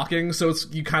faces is talking, so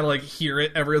you kind of, like, hear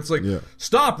it. It's like,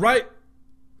 Stop right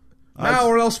now,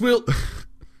 or else we'll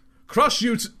crush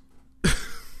you.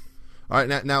 All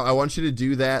right, now I want you to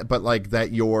do that, but, like,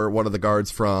 that you're one of the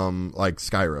guards from, like,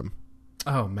 Skyrim.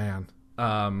 Oh, man.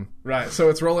 Right, so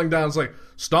it's rolling down. It's like,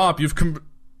 stop, you've committed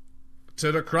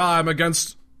a crime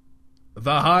against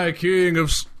the High King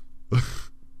of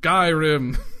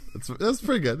Skyrim. That's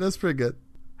pretty good. That's pretty good.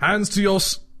 Hands to your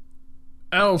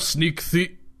elf, sneak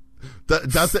thief.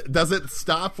 Does it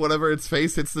stop whenever its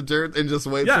face hits the dirt and just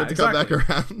waits for it to come back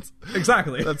around?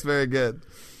 Exactly. That's very good.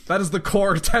 That is the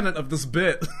core tenet of this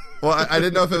bit. Well, I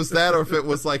didn't know if it was that or if it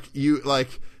was like you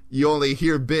only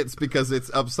hear bits because it's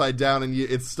upside down and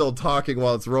it's still talking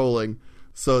while it's rolling.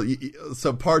 So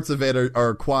parts of it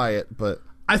are quiet, but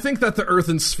I think that the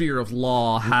Earthen Sphere of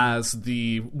Law has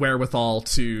the wherewithal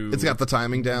to. It's got the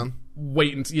timing down.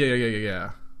 Wait and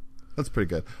yeah. That's pretty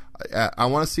good. I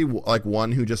want to see, like,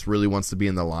 one who just really wants to be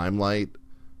in the limelight.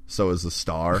 So is the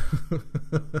star.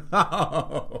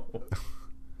 Oh,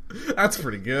 that's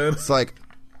pretty good. It's like,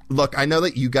 look, I know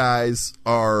that you guys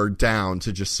are down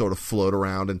to just sort of float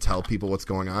around and tell people what's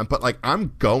going on, but, like,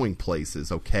 I'm going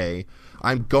places, okay?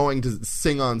 I'm going to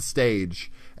sing on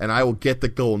stage, and I will get the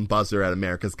golden buzzer at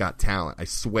America's Got Talent, I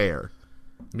swear.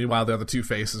 Meanwhile, the other two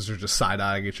faces are just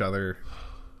side-eyeing each other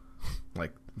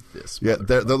like this. Yeah,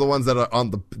 they're the ones that are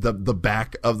on the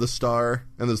back of the star,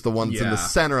 and there's the ones in the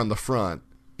center on the front.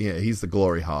 Yeah, he's the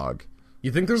glory hog.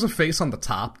 You think there's a face on the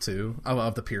top, too,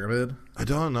 of the pyramid? I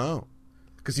don't know.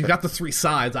 Because you've got the three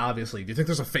sides, obviously. Do you think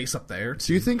there's a face up there, too?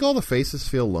 Do you think all the faces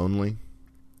feel lonely?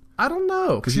 I don't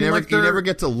know. Because you never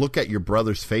get to look at your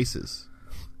brother's faces.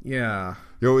 Yeah.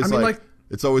 You're always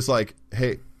it's always like,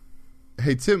 hey,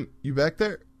 Tim, you back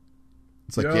there?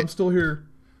 It's like, yeah, I'm still here.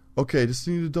 Okay, just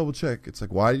need to double check. It's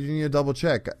like, why do you need to double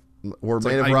check? We're it's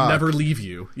made like, of rock. I never leave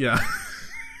you. Yeah.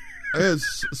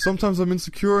 Sometimes I'm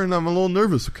insecure and I'm a little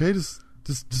nervous, okay? Just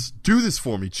do this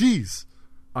for me. Jeez.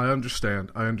 I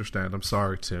understand. I'm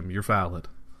sorry, Tim. You're valid.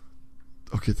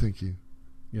 Okay, thank you.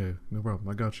 Yeah, no problem.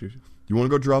 I got you. You want to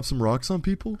go drop some rocks on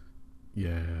people?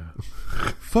 Yeah.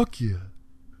 Fuck yeah.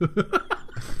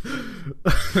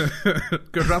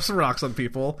 Go drop some rocks on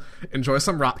people, enjoy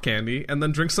some rock candy, and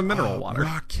then drink some mineral water.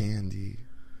 Rock candy.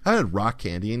 I had rock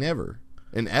candy in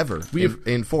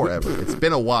forever. It's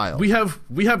been a while. We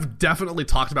have definitely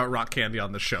talked about rock candy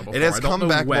on this show before. It has come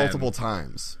back multiple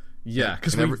times. Yeah,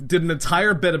 because we did an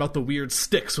entire bit about the weird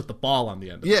sticks with the ball on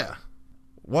the end of it. Yeah.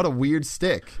 What a weird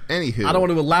stick. Anywho. I don't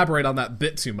want to elaborate on that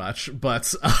bit too much,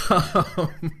 but...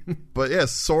 but yeah,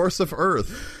 source of earth.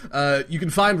 You can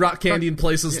find rock candy in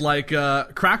places like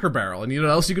Cracker Barrel. And you know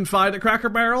what else you can find at Cracker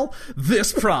Barrel?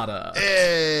 This product.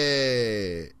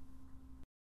 Hey!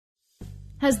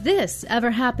 Has this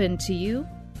ever happened to you?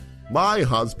 My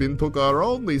husband took our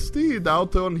only steed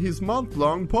out on his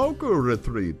month-long poker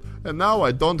retreat, and now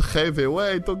I don't have a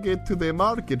way to get to the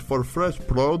market for fresh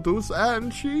produce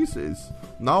and cheeses.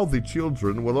 Now the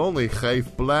children will only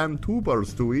have bland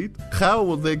tubers to eat. How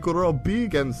will they grow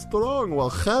big and strong while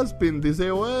husband is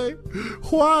away?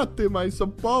 What am I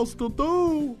supposed to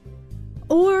do?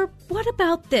 Or what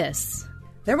about this?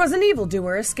 There was an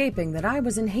evildoer escaping that I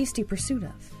was in hasty pursuit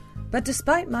of. But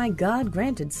despite my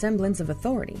God-granted semblance of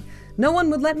authority, no one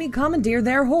would let me commandeer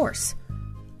their horse.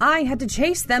 I had to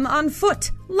chase them on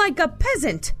foot, like a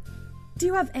peasant. Do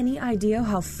you have any idea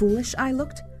how foolish I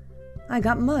looked? I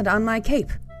got mud on my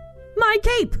cape. My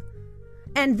cape!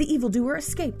 And the evildoer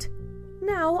escaped.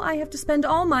 Now I have to spend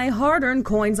all my hard-earned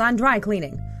coins on dry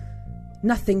cleaning.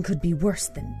 Nothing could be worse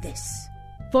than this.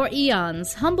 For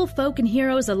eons, humble folk and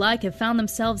heroes alike have found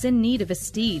themselves in need of a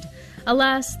steed.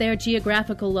 Alas, their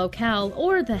geographical locale,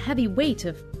 or the heavy weight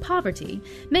of poverty,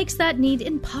 makes that need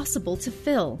impossible to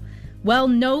fill. Well,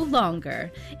 no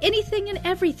longer. Anything and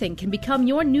everything can become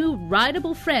your new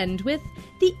rideable friend with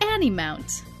the Annie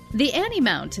Mount. The Annie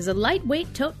Mount is a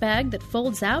lightweight tote bag that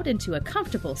folds out into a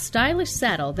comfortable, stylish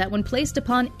saddle that, when placed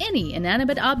upon any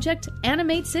inanimate object,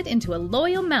 animates it into a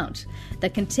loyal mount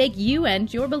that can take you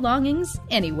and your belongings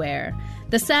anywhere.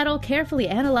 The saddle carefully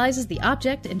analyzes the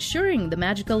object, ensuring the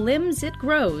magical limbs it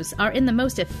grows are in the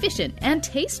most efficient and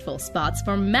tasteful spots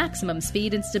for maximum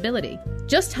speed and stability.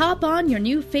 Just hop on your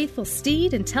new faithful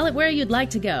steed and tell it where you'd like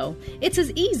to go. It's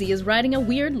as easy as riding a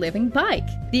weird living bike.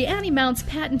 The Annie Mount's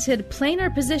patented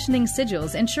planar positioning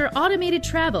sigils ensure automated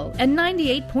travel and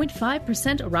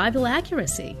 98.5% arrival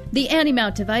accuracy. The Annie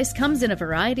Mount device comes in a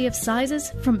variety of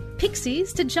sizes, from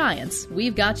pixies to giants.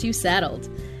 We've got you saddled.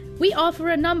 We offer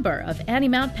a number of Annie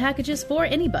Mount packages for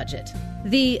any budget.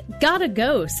 The Gotta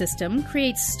Go system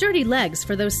creates sturdy legs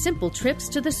for those simple trips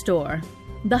to the store.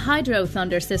 The Hydro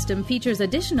Thunder system features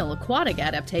additional aquatic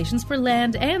adaptations for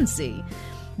land and sea.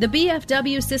 The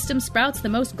BFW system sprouts the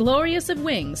most glorious of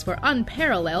wings for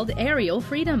unparalleled aerial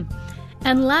freedom.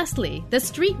 And lastly, the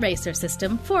Street Racer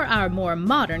system, for our more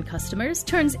modern customers,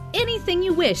 turns anything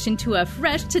you wish into a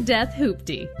fresh-to-death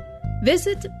hoopty.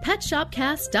 Visit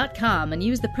PetShopCast.com and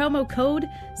use the promo code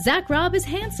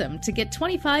ZachRobIsHandsome to get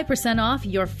 25% off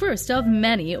your first of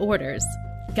many orders.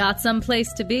 Got some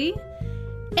place to be?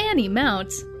 Annie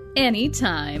Mount,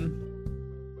 anytime.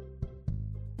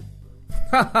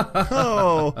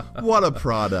 Oh, what a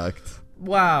product.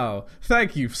 Wow.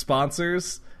 Thank you,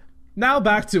 sponsors. Now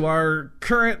back to our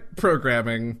current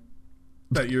programming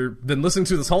that you've been listening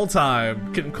to this whole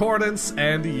time. Concordance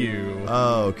and You.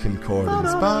 Oh,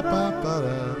 Concordance.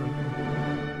 Ba-ba-ba-da.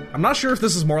 I'm not sure if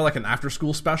this is more like an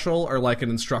after-school special or like an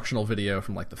instructional video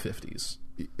from like the 50s.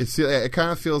 It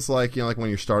kind of feels like, you know, like when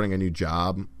you're starting a new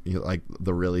job, you know, like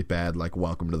the really bad, like,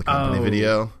 welcome to the company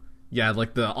video. Yeah,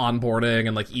 like the onboarding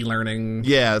and like e-learning.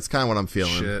 Yeah, it's kind of what I'm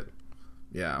feeling. Shit.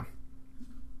 Yeah.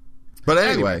 But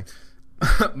anyway.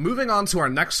 Moving on to our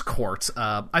next court.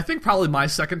 I think probably my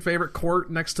second favorite court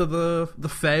next to the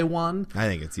Fae one. I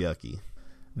think it's yucky.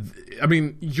 I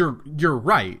mean, you're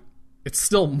right. It's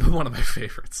still one of my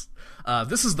favorites.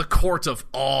 This is the Court of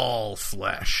All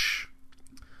Flesh.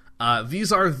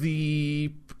 These are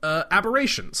the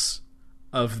aberrations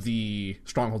of the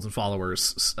Strongholds and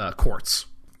Followers courts.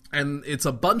 And it's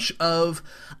a bunch of...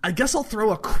 I guess I'll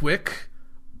throw a quick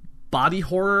body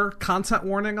horror content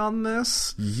warning on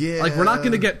this. Yeah. Like, we're not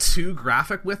going to get too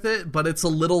graphic with it, but it's a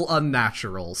little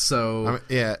unnatural, so...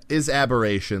 is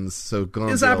aberrations, so...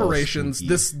 Is aberrations.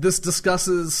 This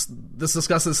discusses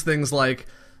things like,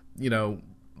 you know,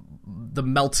 the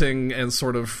melting and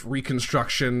sort of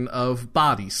reconstruction of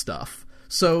body stuff.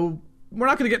 So, we're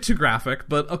not going to get too graphic,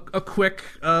 but a quick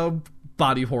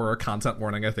body horror content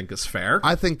warning, I think, is fair.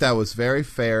 I think that was very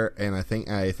fair, and I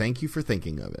thank you for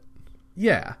thinking of it.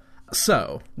 Yeah.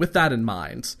 So, with that in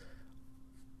mind,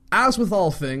 as with all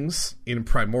things in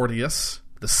Primordius,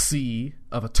 the sea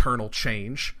of eternal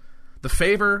change, the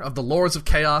favor of the Lords of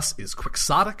Chaos is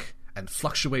quixotic and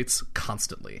fluctuates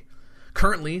constantly.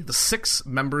 Currently, the 6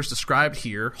 members described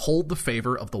here hold the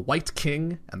favor of the White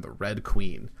King and the Red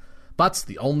Queen. But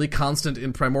the only constant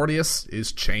in Primordius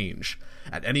is change.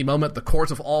 At any moment, the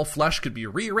Court of All Flesh could be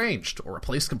rearranged or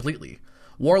replaced completely.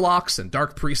 Warlocks and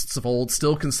dark priests of old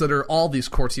still consider all these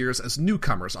courtiers as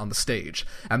newcomers on the stage,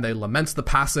 and they lament the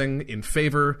passing in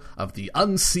favor of the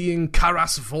unseeing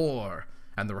Karas Vor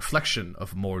and the reflection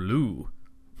of Morlu,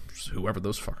 whoever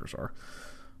those fuckers are,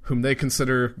 whom they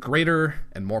consider greater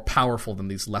and more powerful than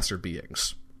these lesser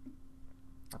beings.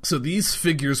 So these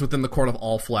figures within the Court of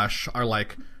All Flesh are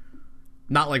like,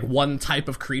 not like one type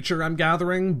of creature I'm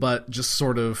gathering, but just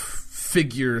sort of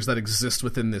figures that exist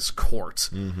within this court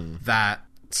that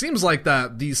seems like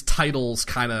that these titles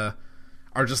kind of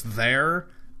are just there,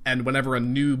 and whenever a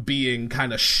new being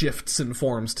kind of shifts and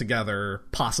forms together,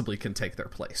 possibly can take their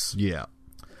place. Yeah.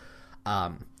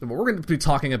 What we're going to be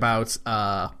talking about,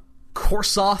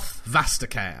 Korsoth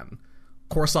Vastakan.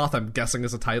 Korsoth, I'm guessing,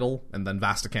 is a title, and then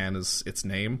Vastakan is its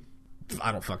name.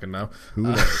 I don't fucking know. Who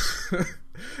knows?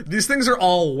 These things are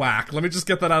all whack. Let me just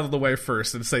get that out of the way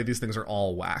first and say these things are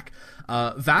all whack.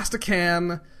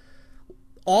 Vastakan,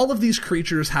 all of these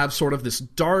creatures have sort of this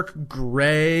dark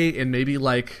gray and maybe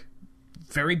like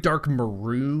very dark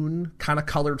maroon kind of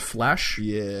colored flesh.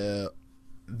 Yeah.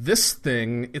 This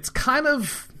thing, it's kind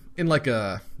of in like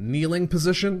a kneeling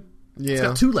position. Yeah. It's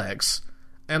got 2 legs.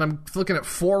 And I'm looking at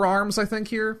 4 arms, I think,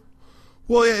 here.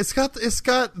 Well, yeah, it's got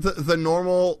the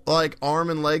normal like arm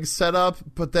and leg setup,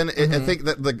 but then I think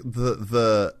that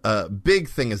the big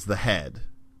thing is the head.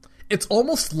 It's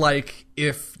almost like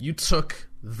if you took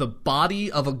the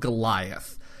body of a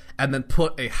Goliath and then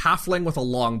put a halfling with a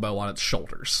longbow on its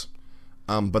shoulders.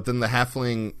 But then the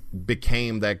halfling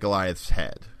became that Goliath's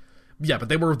head. Yeah, but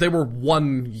they were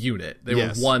one unit. They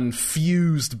were one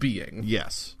fused being.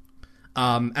 Yes.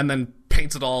 And then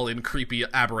paints it all in creepy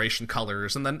aberration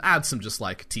colors, and then add some just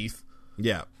like teeth.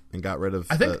 Yeah, and got rid of.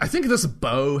 I think this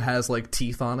bow has like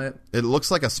teeth on it. It looks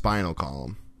like a spinal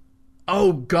column.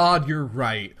 Oh God, you're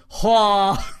right.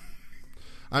 Ha!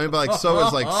 I mean, but like so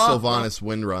is like Sylvanas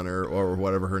Windrunner or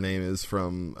whatever her name is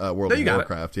from World of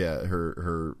Warcraft. Yeah,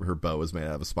 her bow is made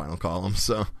out of a spinal column.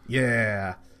 So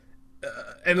yeah.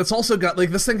 And it's also got, like,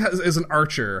 this thing is an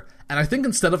archer, and I think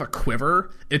instead of a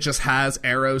quiver, it just has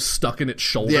arrows stuck in its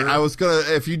shoulder. Yeah, I was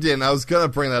gonna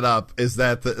bring that up, is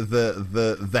that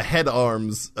the head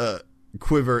arms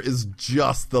quiver is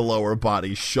just the lower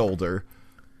body shoulder.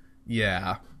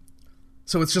 Yeah.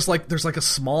 So it's just like, there's like a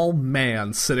small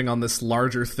man sitting on this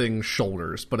larger thing's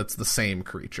shoulders, but it's the same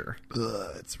creature.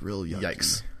 Ugh, it's real yucky.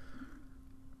 Yikes.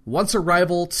 Once a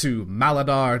rival to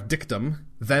Maladar Dictum,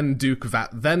 then Duke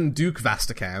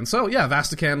Vastakan. So yeah,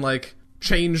 Vastakan like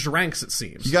changed ranks. It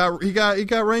seems he got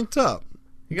ranked up.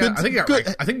 I think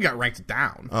he got ranked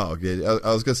down. Oh, good.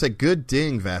 I was gonna say good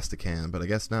ding Vastakan, but I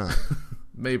guess not.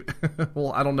 Maybe.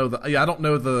 Well, I don't know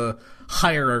the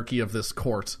hierarchy of this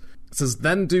court. It says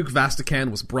then Duke Vastakan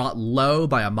was brought low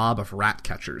by a mob of rat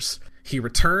catchers. He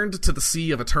returned to the Sea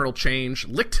of Eternal Change,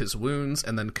 licked his wounds,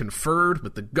 and then conferred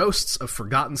with the ghosts of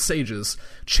forgotten sages,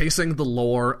 chasing the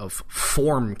lore of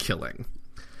form killing.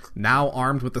 Now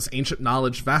armed with this ancient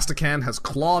knowledge, Vastakan has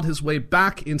clawed his way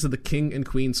back into the king and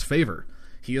queen's favor.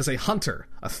 He is a hunter,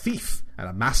 a thief, and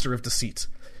a master of deceit.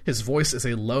 His voice is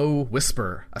a low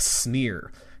whisper, a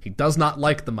sneer. He does not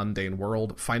like the mundane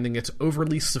world, finding it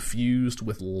overly suffused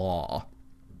with law.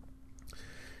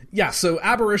 Yeah, so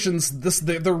aberrations,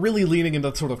 they're really leaning into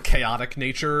the sort of chaotic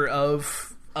nature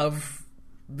of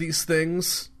these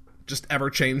things, just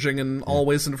ever-changing and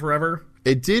always and forever.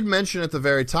 It did mention at the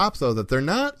very top, though, that they're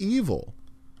not evil.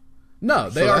 No,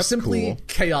 they are simply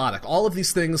chaotic. All of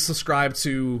these things subscribe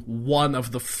to one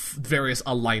of the various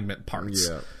alignment parts.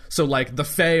 Yeah. So, like, the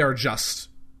Fae are just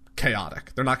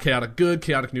chaotic. They're not chaotic good,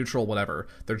 chaotic neutral, whatever.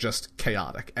 They're just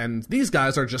chaotic. And these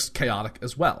guys are just chaotic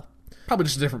as well. Probably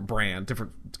just a different brand,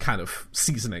 different kind of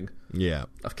seasoning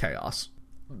of chaos.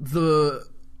 The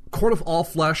Court of All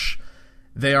Flesh,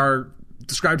 they are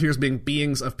described here as being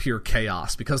beings of pure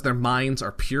chaos. Because their minds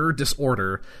are pure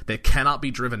disorder, they cannot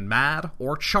be driven mad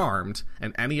or charmed,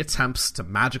 and any attempts to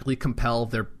magically compel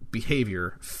their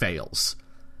behavior fails.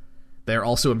 They are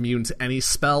also immune to any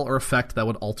spell or effect that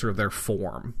would alter their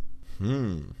form.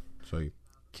 So you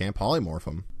can't polymorph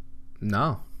them.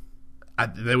 No.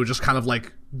 They would just kind of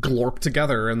like glorp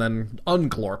together and then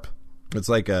unglorp. It's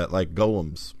like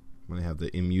golems when they have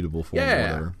the immutable form or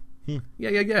whatever.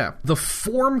 Yeah. The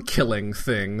form killing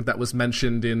thing that was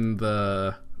mentioned in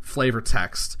the flavor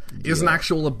text is an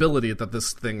actual ability that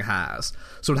this thing has.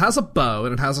 So it has a bow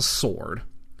and it has a sword.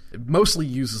 It mostly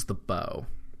uses the bow.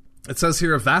 It says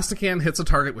here, if Vastican hits a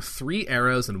target with 3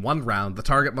 arrows in 1 round, the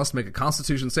target must make a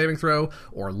Constitution saving throw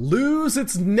or lose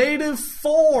its native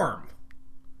form.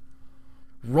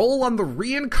 Roll on the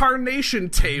reincarnation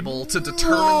table to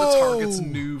determine the target's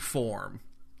new form.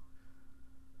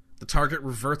 The target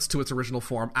reverts to its original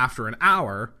form after an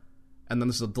hour, and then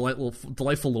there's a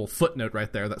delightful little footnote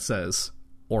right there that says,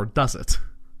 or does it?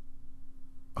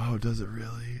 Oh, does it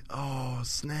really? Oh,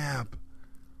 snap.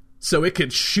 So it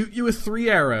could shoot you with 3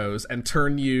 arrows and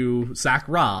turn you, Zach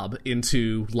Robb,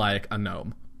 into, like, a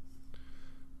gnome.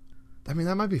 I mean,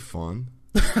 that might be fun.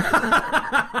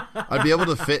 I'd be able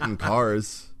to fit in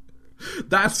cars.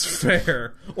 That's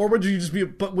fair. Or would you just be...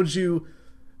 But would you...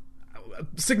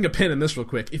 Sticking a pin in this real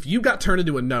quick. If you got turned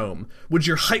into a gnome, would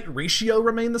your height ratio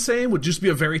remain the same? Would you just be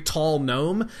a very tall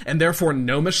gnome, and therefore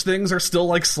gnomish things are still,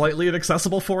 like, slightly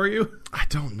inaccessible for you? I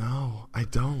don't know. I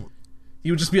don't.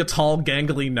 You would just be a tall,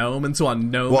 gangly gnome, and so on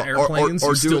gnome airplanes,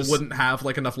 you still wouldn't have,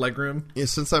 like, enough legroom? Yeah,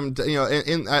 since I'm,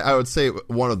 I would say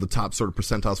one of the top sort of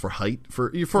percentiles for height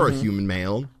for a human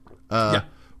male,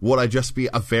 would I just be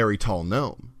a very tall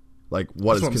gnome? Like,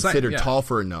 what is considered tall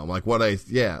for a gnome? Like, I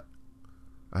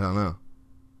don't know.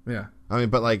 Yeah. I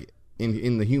mean, but, like,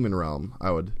 in the human realm,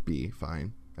 I would be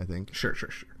fine, I think. Sure.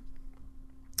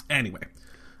 Anyway.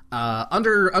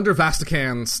 Under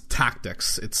Vastican's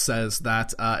tactics, it says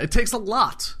that it takes a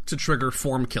lot to trigger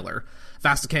Form Killer.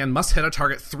 Vastican must hit a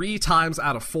target 3 times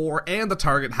out of 4, and the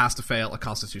target has to fail a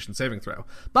Constitution saving throw.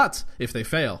 But if they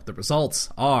fail, the results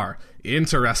are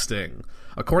interesting.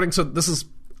 According to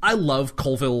I love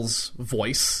Colville's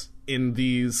voice in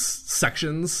these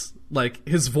sections. Like,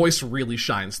 his voice really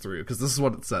shines through, because this is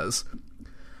what it says.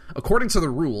 According to the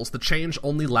rules, the change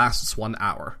only lasts 1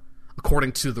 hour.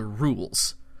 According to the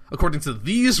rules. According to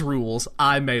these rules,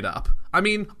 I made up. I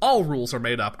mean, all rules are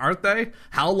made up, aren't they?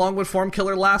 How long would Form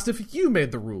Killer last if you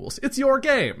made the rules? It's your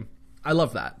game. I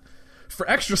love that. For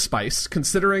extra spice,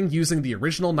 considering using the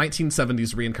original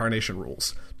 1970s reincarnation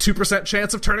rules. 2%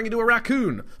 chance of turning into a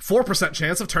raccoon. 4%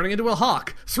 chance of turning into a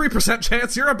hawk. 3%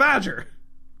 chance you're a badger.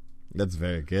 That's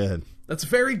very good. That's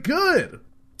very good.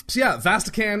 So yeah,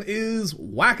 Vastican is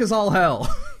whack as all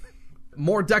hell.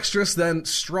 More dexterous than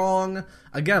strong.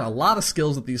 Again, a lot of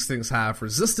skills that these things have.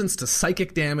 Resistance to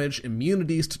psychic damage,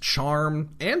 immunities to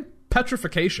charm, and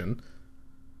petrification.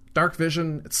 Dark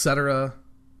vision, etc.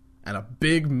 And a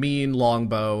big, mean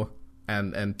longbow.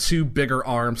 And 2 bigger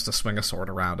arms to swing a sword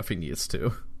around if he needs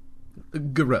to.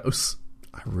 Gross.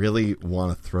 I really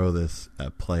want to throw this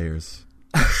at players.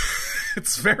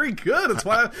 It's very good.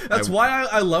 That's why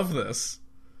I love this.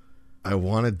 I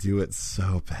want to do it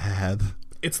so bad.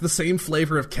 It's the same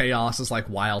flavor of chaos as, like,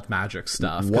 wild magic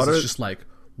stuff. Because it's just like,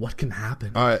 what can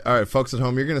happen? All right, folks at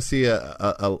home, you're going to see I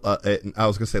was going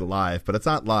to say live, but it's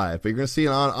not live. But you're going to see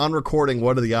on recording.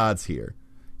 What are the odds here?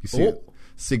 You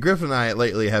see, Griffin and I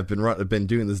lately have been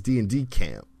doing this D&D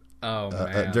camp. Oh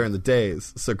man! During the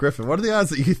days. So Griffin, what are the odds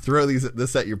that you throw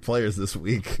this at your players this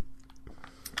week?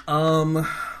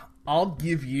 I'll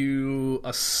give you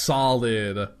a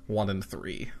solid 1 in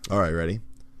 3. All right, ready?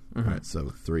 Mm-hmm. All right, so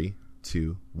 3,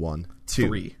 2, 1, 2.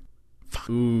 3.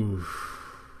 Ooh.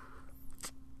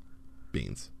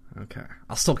 Beans. Okay.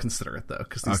 I'll still consider it, though,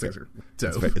 because these things are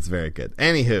dope. It's very good.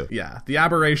 Anywho. Yeah, the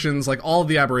aberrations, like all of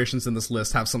the aberrations in this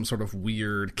list have some sort of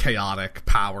weird, chaotic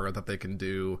power that they can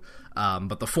do.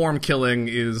 But the form killing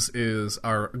is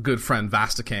our good friend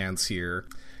Vastican's here.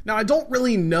 Now, I don't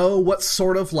really know what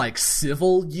sort of, like,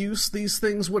 civil use this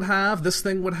thing would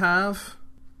have.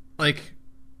 Like,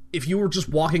 if you were just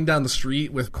walking down the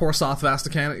street with Korsoth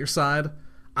Vastican at your side,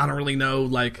 I don't really know,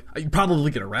 like, you'd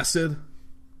probably get arrested.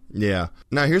 Yeah.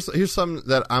 Now, here's something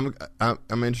that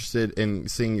I'm interested in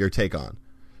seeing your take on.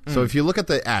 So if you look at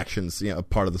the actions,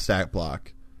 part of the stat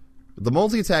block, the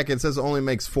multi-attack, it says only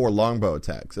makes 4 longbow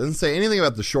attacks. It doesn't say anything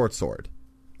about the short sword.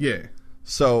 Yeah.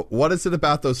 So, what is it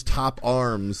about those top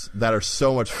arms that are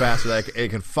so much faster that it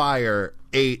can fire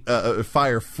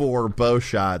 4 bow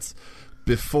shots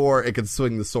before it can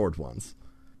swing the sword ones?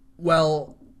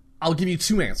 Well, I'll give you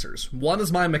 2 answers. One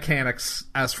is my mechanics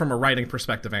as from a writing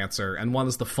perspective answer, and one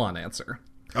is the fun answer.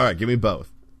 All right, give me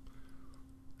both.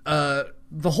 The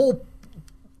whole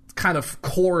kind of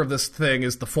core of this thing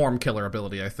is the form killer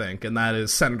ability, I think, and that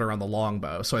is centered around the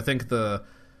longbow. So I think the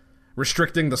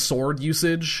restricting the sword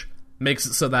usage makes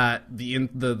it so that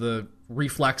the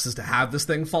reflex is to have this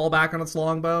thing fall back on its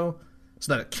longbow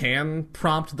so that it can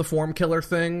prompt the form killer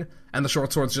thing, and the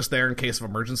short sword's just there in case of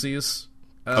emergencies.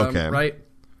 Okay. Right?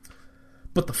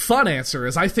 But the fun answer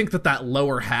is I think that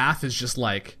lower half is just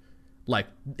like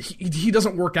he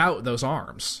doesn't work out those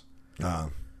arms.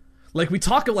 Like, we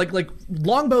talk, like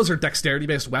longbows are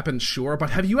dexterity-based weapons, sure,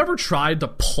 but have you ever tried to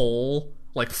pull,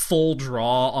 like, full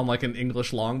draw on, like, an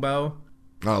English longbow?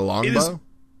 A longbow?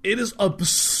 It is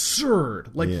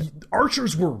absurd. Like,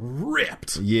 archers were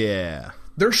ripped. Yeah.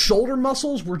 Their shoulder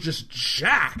muscles were just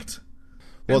jacked.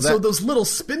 Well, and so those little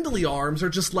spindly arms are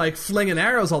just, like, flinging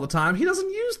arrows all the time. He doesn't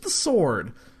use the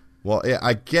sword. Well, yeah,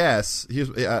 I guess,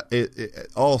 it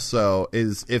also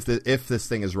is, if this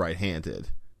thing is right-handed,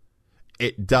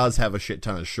 it does have a shit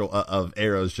ton of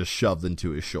arrows just shoved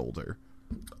into his shoulder.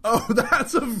 Oh,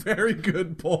 that's a very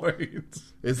good point.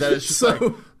 Is that it's just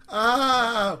okay,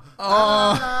 I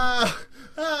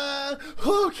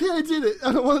did it.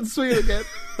 I don't want to swing it again.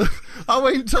 I'll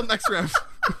wait until next round.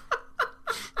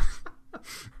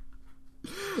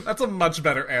 That's a much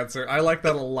better answer. I like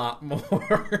that a lot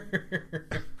more.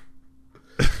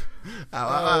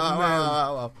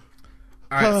 Ow.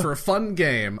 Alright, for a fun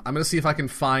game, I'm going to see if I can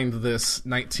find this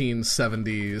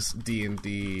 1970s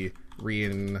D&D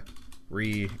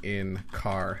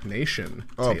reincarnation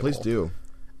table. Please do.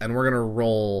 And we're going to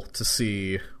roll to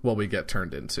see what we get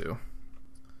turned into.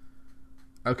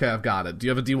 Okay, I've got it. Do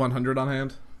you have a D100 on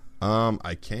hand?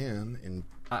 I can, in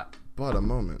but a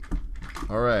moment.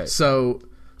 Alright. So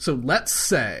let's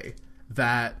say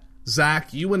that,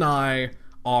 Zach, you and I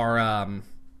are...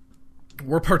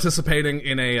 we're participating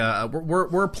in a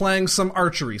we're playing some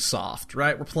archery soft,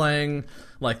 right? We're playing,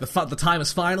 like, the time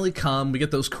has finally come. We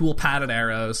get those cool padded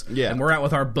arrows, and we're out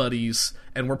with our buddies,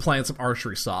 and we're playing some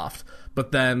archery soft.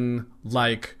 But then,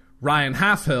 like, Ryan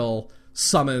Halfhill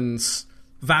summons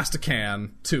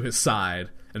Vastican to his side,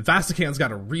 and Vastican's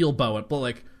got a real bow, but,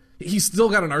 like, he's still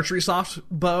got an archery soft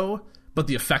bow, but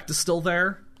the effect is still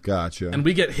there. Gotcha. And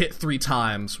we get hit 3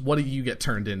 times. What do you get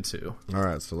turned into? All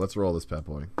right, so let's roll this bad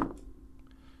boy.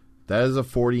 That is a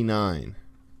 49.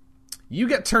 You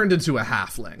get turned into a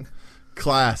halfling.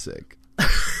 Classic.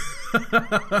 So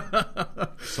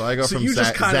I go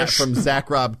from Zach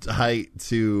Rob height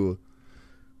to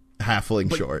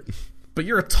halfling short. But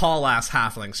you're a tall-ass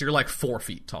halfling, so you're like 4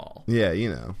 feet tall. Yeah, you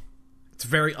know. It's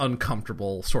very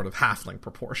uncomfortable sort of halfling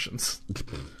proportions.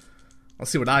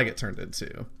 Let's see what I get turned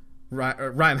into.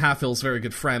 Ryan Halfhill's very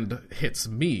good friend hits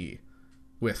me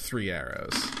with 3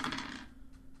 arrows.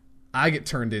 I get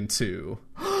turned into...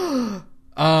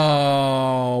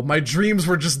 Oh, my dreams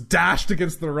were just dashed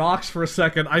against the rocks for a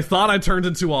second. I thought I turned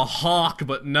into a hawk,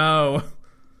 but no.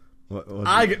 What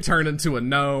I get turned into a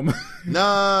gnome.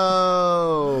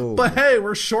 No! But hey,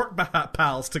 we're short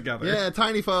pals together. Yeah,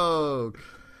 tiny folk.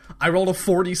 I rolled a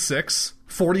 46.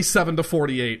 47 to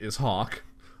 48 is hawk.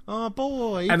 Oh,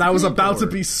 boy. And I was about to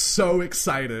be so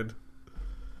excited.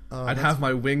 I'd have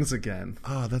my wings again.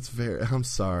 Oh, that's I'm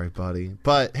sorry, buddy.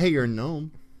 But hey, you're a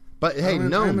gnome. But hey,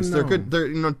 gnomes, they're good. They're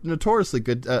notoriously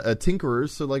good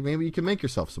tinkerers, so like maybe you can make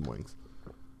yourself some wings.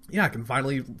 Yeah, I can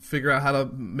finally figure out how to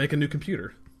make a new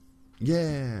computer.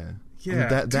 Yeah.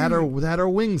 Yeah. That are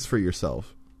wings for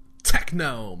yourself.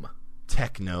 Technome.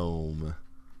 Techno-gnome.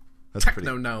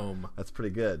 That's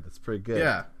pretty good.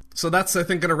 Yeah. So that's, I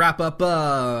think, going to wrap up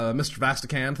Mr.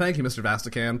 Vastican. Thank you, Mr.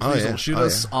 Vastican. Please don't shoot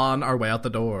us on our way out the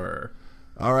door.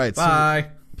 All right. Bye.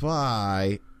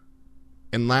 Bye.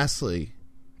 And lastly,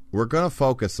 we're going to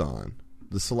focus on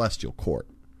the Celestial Court.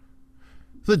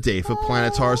 The Daeva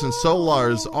Planetars and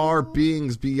Solars are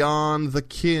beings beyond the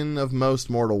kin of most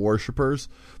mortal worshippers,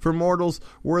 for mortals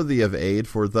worthy of aid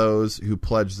for those who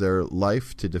pledge their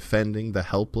life to defending the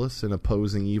helpless and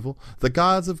opposing evil. The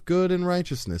gods of good and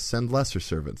righteousness send lesser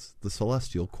servants, the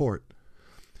Celestial Court.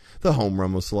 The home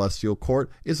realm of Celestial Court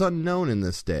is unknown in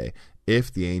this day.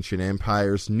 If the ancient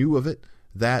empires knew of it,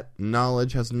 that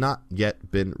knowledge has not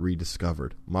yet been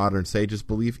rediscovered. Modern sages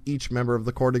believe each member of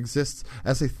the court exists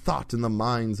as a thought in the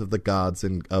minds of the gods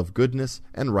of goodness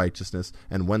and righteousness,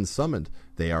 and when summoned,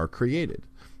 they are created.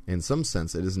 In some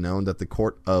sense, it is known that the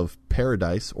court of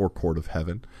paradise, or court of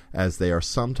heaven, as they are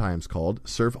sometimes called,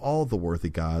 serve all the worthy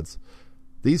gods.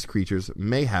 These creatures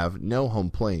may have no home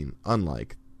plane,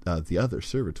 unlike the other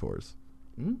servitors.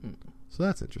 So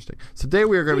that's interesting. So today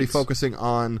we are going to be focusing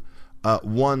on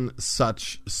one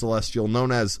such celestial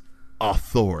known as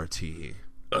Authority.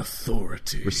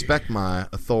 Respect my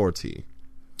authority.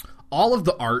 All of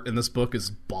the art in this book is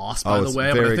boss, by the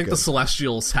way, but I think the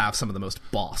Celestials have some of the most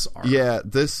boss art. Yeah,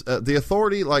 this the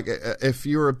Authority, like, if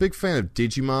you're a big fan of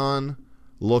Digimon,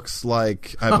 looks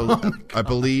like, I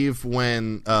believe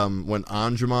when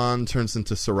Angemon turns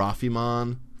into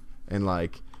Seraphimon and,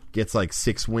 like, gets, like,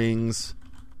 6 wings,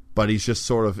 but he's just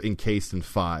sort of encased in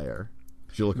fire.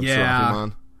 Did you look up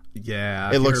Seraphimon?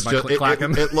 Yeah, it looks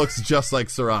it looks just like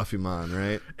Seraphimon,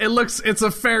 right? It's a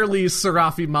fairly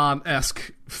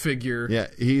Seraphimon-esque figure.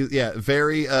 Yeah,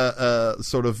 very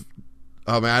sort of.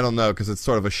 I mean, I don't know because it's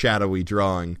sort of a shadowy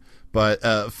drawing, but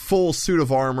full suit of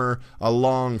armor, a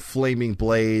long flaming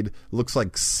blade, looks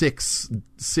like six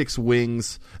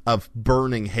wings of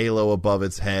burning halo above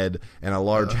its head, and a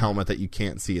large helmet that you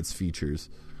can't see its features.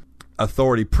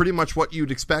 Authority, pretty much what you'd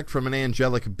expect from an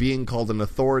angelic being called an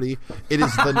authority. It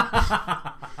is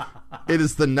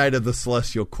the Knight of the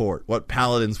Celestial Court. What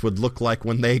paladins would look like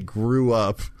when they grew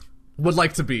up. Would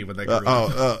like to be when they grew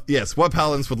up. Yes, what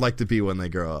paladins would like to be when they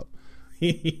grow up.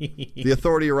 The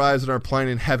authority arrives in our plane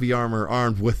in heavy armor,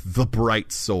 armed with the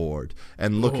bright sword,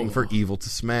 and looking for evil to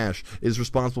smash. It is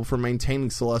responsible for maintaining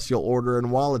celestial order,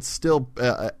 and while it's still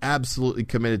absolutely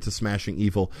committed to smashing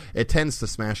evil, it tends to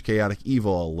smash chaotic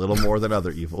evil a little more than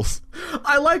other evils.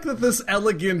 I like that this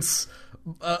elegant,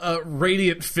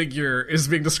 radiant figure is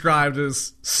being described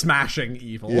as smashing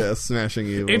evil. Yeah, smashing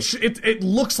evil. It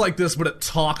looks like this, but it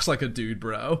talks like a dude,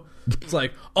 bro. It's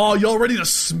like, oh, y'all ready to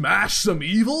smash some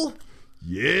evil?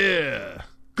 Yeah.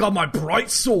 Got my bright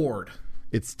sword.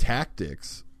 Its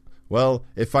tactics. Well,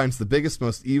 it finds the biggest,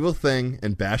 most evil thing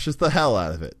and bashes the hell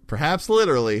out of it. Perhaps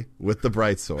literally, with the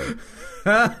bright sword.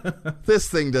 This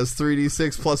thing does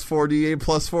 3d6 plus 4d8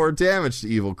 plus 4 damage to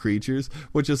evil creatures,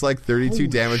 which is like 32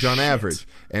 damage on average.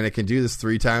 And it can do this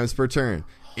 3 times per turn.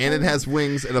 And it has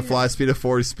wings and a fly speed of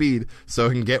 40 speed, so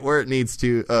it can get where it needs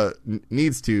to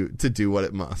do what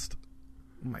it must.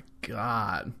 Oh my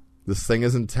god. This thing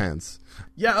is intense.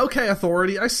 Yeah, okay,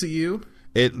 authority, I see you.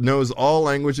 It knows all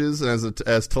languages and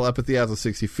has telepathy out to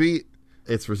 60 feet.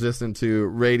 It's resistant to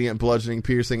radiant, bludgeoning,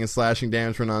 piercing, and slashing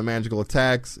damage for non-magical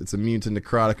attacks. It's immune to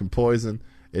necrotic and poison.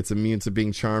 It's immune to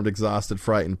being charmed, exhausted,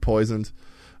 frightened, poisoned.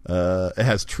 It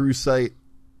has true sight.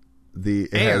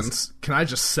 Can I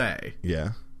just say?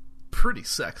 Yeah. Pretty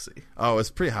sexy. Oh,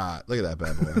 it's pretty hot. Look at that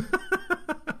bad boy.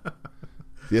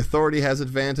 The authority has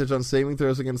advantage on saving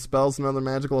throws against spells and other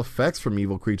magical effects from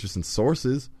evil creatures and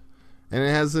sources. And it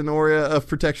has an aura of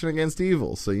protection against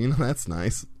evil, so you know that's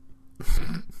nice.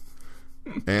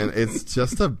 And it's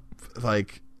just a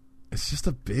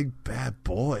big bad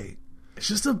boy. It's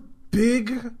just a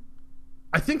big...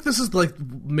 I think this is like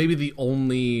maybe the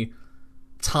only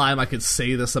time I could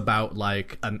say this about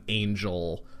like an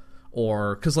angel,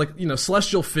 or because like, you know,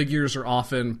 celestial figures are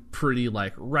often pretty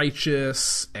like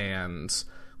righteous, and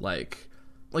like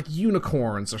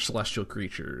unicorns are celestial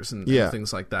creatures and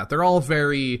things like that. They're all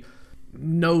very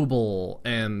noble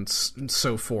and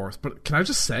so forth. But can I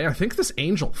just say, I think this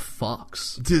angel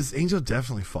fucks. This angel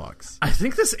definitely fucks. I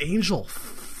think this angel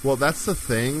Well, that's the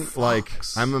thing. Fucks. Like,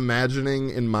 I'm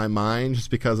imagining in my mind, just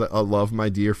because I love my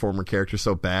dear former character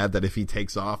so bad, that if he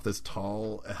takes off this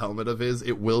tall helmet of his,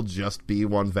 it will just be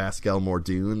one Vaskel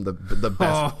Mordoon,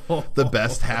 the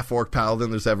best half-orc paladin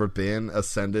there's ever been,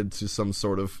 ascended to some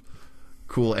sort of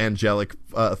cool angelic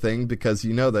thing, because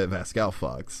you know that Vaskel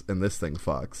fucks, and this thing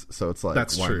fucks, so it's like,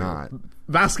 that's why true. not?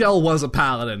 Vaskel was a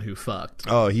paladin who fucked.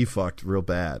 Oh, he fucked real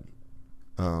bad.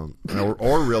 Or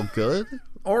real good?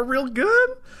 Or real good?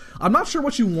 I'm not sure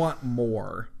what you want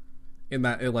more in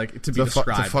that, like, to be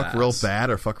described to fuck as. real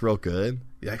bad or fuck real good?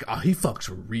 Yeah, like, oh, he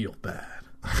fucks real bad.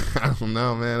 I don't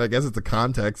know, man. I guess it's a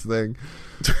context thing.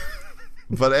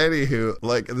 But anywho,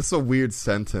 like, this is a weird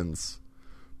sentence.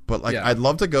 But, like, I'd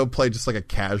love to go play just, like, a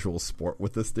casual sport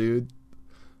with this dude.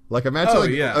 Like,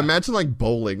 imagine like,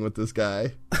 bowling with this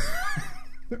guy.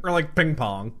 Or, like, ping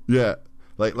pong. Yeah.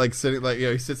 Like sitting, like, you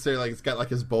know, he sits there, like, he's got, like,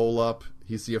 his bowl up.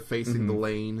 He's facing the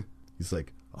lane. He's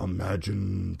like,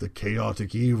 imagine the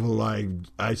chaotic evil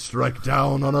I strike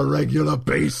down on a regular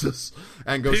basis,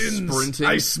 and goes sprinting.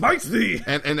 I smite thee.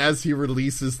 And as he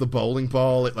releases the bowling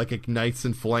ball, it like ignites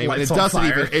in flame, Lights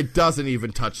and it doesn't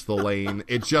even touch the lane.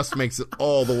 It just makes it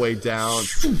all the way down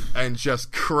and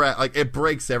just like it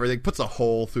breaks everything, puts a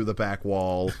hole through the back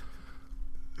wall.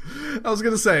 I was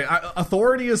gonna say,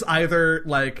 authority is either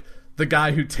like the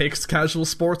guy who takes casual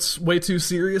sports way too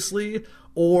seriously,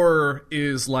 or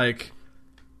is like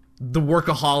the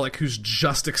workaholic who's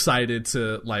just excited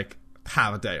to like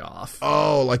have a day off.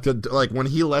 Oh, like when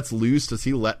he lets loose, does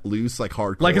he let loose like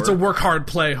hardcore? Like it's a work hard,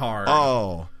 play hard.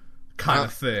 Oh, kind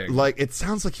of thing. Like it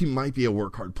sounds like he might be a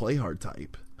work hard, play hard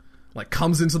type. Like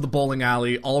comes into the bowling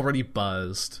alley already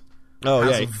buzzed. Oh,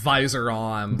 has a visor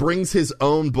on. Brings his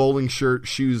own bowling shirt,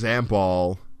 shoes, and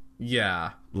ball.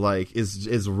 Yeah. Like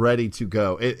is ready to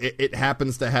go. It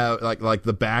happens to have like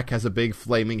the back has a big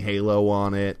flaming halo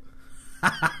on it.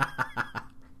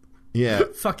 Yeah.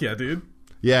 Fuck yeah, dude.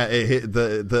 Yeah, it hit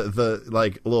the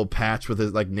like little patch with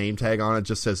his like name tag on it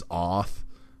just says Oth.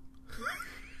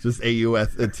 Just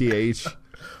A-U-S-T-H.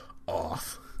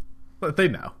 Off. But they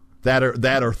know. That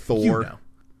or Thor. You know.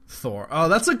 Thor. Oh,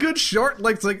 that's a good short.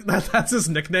 Like that's his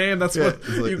nickname. That's what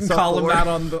like, you can call Thor?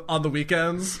 him that on the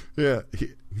weekends. Yeah.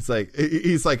 He's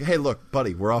like, hey, look,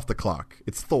 buddy, we're off the clock.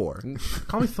 It's Thor.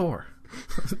 Call me Thor.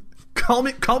 call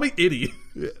me Itty.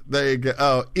 Yeah, there you go.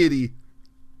 Oh, Itty.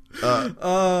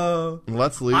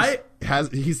 Let's Loose.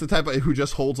 He's the type who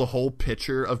just holds a whole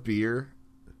pitcher of beer.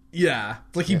 Yeah.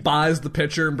 It's like he buys the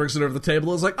pitcher and brings it over the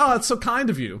table. It's like, oh, that's so kind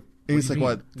of you. He's like,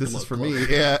 what? This is for me.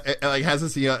 Yeah. Like has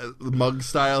this mug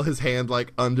style, his hand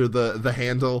like under the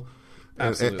handle.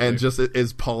 And just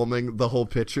is palming the whole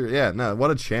pitcher. Yeah, no,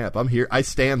 what a champ. I'm here. I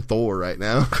stand Thor right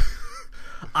now.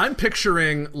 I'm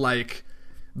picturing like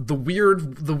the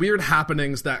weird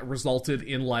happenings that resulted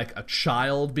in like a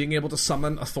child being able to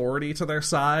summon authority to their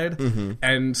side,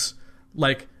 and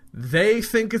like they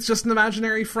think it's just an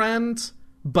imaginary friend,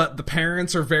 but the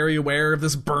parents are very aware of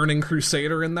this burning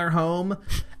crusader in their home,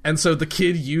 and so the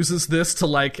kid uses this to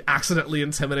like accidentally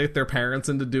intimidate their parents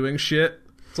into doing shit.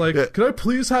 It's like, can I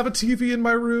please have a TV in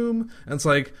my room? And it's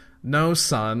like, no,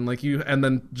 son. Like you, and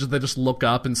then they just look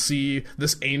up and see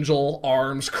this angel,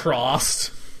 arms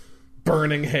crossed,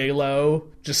 burning halo,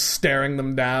 just staring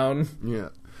them down. Yeah,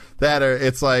 that or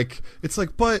it's like,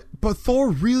 but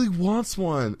Thor really wants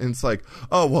one, and it's like,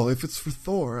 oh well, if it's for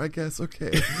Thor, I guess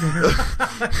okay.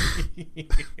 Yeah.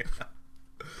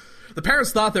 The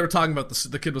parents thought they were talking about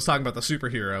the kid was talking about the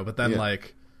superhero, but then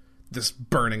like. This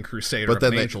burning crusader of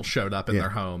an angel showed up in their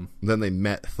home. Then they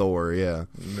met Thor, yeah.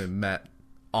 And they met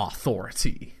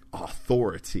authority.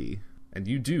 Authority. And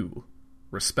you do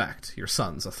respect your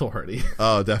son's authority.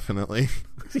 Oh, definitely.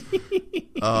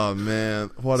 Oh,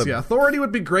 man. Authority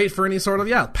would be great for any sort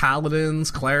of, paladins,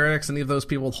 clerics, any of those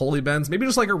people with holy bends. Maybe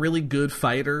just like a really good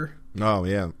fighter. Oh,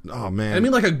 yeah. Oh, man. I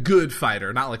mean like a good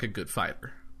fighter, not like a good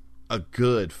fighter.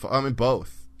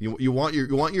 Both. You want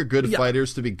your good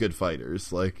fighters to be good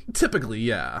fighters, like typically,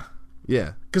 yeah.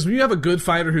 Because when you have a good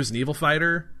fighter who's an evil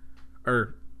fighter,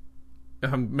 or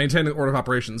if I'm maintaining order of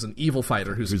operations, an evil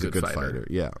fighter who's a good fighter.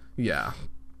 Yeah. Because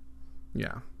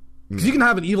you can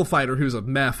have an evil fighter who's a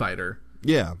meh fighter.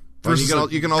 Yeah.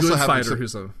 Versus you can also have fighter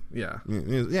who's a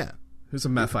who's a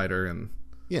meh fighter and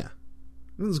this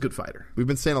is a good fighter. We've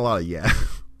been saying a lot of yeah.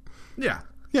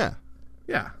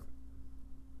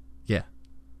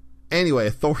 Anyway,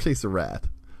 authority's a rat.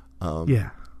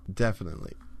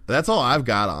 Definitely. That's all I've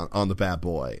got on the bad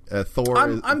boy. Thor.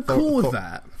 I'm cool with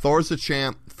that. Thor's a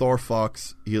champ. Thor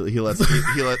fucks. He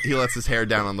lets his hair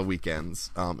down on the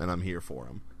weekends. And I'm here for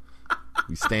him.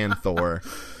 We stand Thor.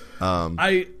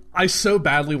 I so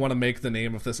badly want to make the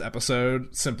name of this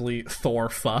episode simply Thor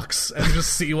fucks and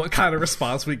just see what kind of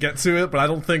response we get to it. But I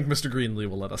don't think Mr. Greenlee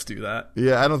will let us do that.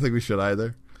 Yeah, I don't think we should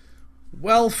either.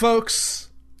 Well, folks.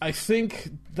 I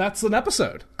think that's an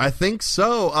episode. I think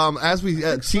so. As we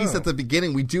teased at the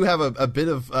beginning, we do have a bit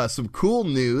of some cool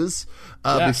news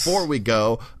before we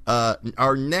go.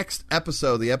 Our next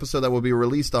episode, the episode that will be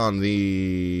released on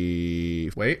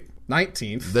the...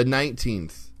 19th. The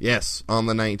 19th. Yes, on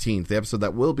the 19th. The episode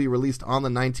that will be released on the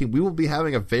 19th. We will be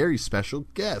having a very special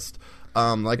guest.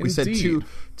 Like we said,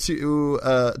 two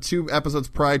episodes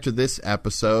prior to this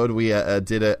episode, we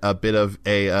did a bit of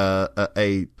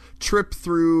a trip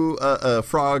through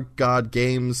Frog God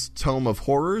Games Tome of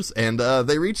Horrors, and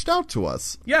they reached out to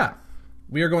us. Yeah.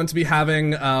 We are going to be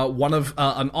having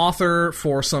an author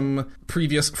for some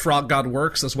previous Frog God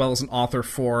works, as well as an author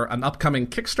for an upcoming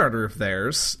Kickstarter of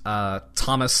theirs.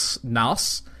 Thomas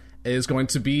Naus is going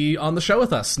to be on the show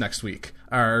with us next week,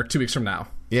 or 2 weeks from now.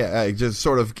 Yeah, just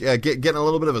sort of getting a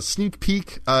little bit of a sneak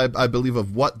peek, I believe,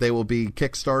 of what they will be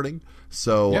kickstarting.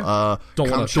 So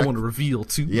don't want to reveal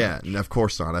too much. Yeah, of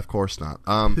course not.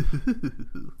 I'm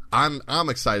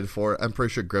excited for it. I'm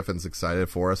pretty sure Griffin's excited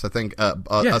for us. I think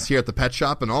us here at the Pet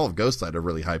Shop and all of Ghostlight are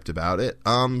really hyped about it.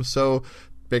 So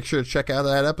make sure to check out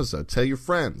that episode. Tell your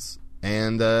friends,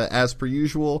 and as per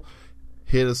usual,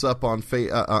 hit us up on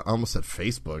almost at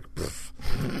Facebook.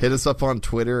 Hit us up on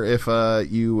Twitter if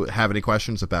you have any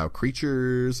questions about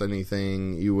creatures,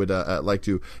 anything you would like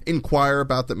to inquire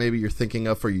about that maybe you're thinking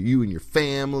of for you and your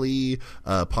family,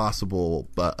 possible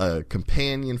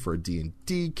companion for a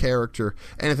D&D character,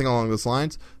 anything along those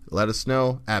lines. Let us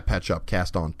know at Pet Shop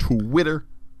Cast on Twitter.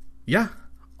 Yeah.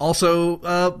 Also,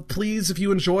 please, if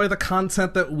you enjoy the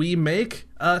content that we make,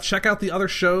 check out the other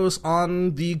shows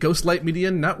on the Ghostlight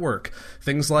Media Network.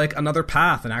 Things like Another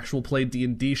Path, an actual play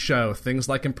D&D show. Things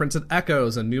like Imprinted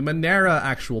Echoes, a Numenera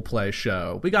actual play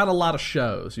show. We got a lot of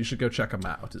shows. You should go check them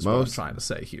out, is what I'm trying to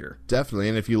say here. Definitely,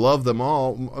 and if you love them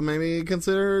all, maybe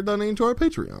consider donating to our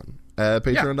Patreon at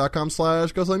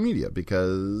patreon.com/Ghostlight Media,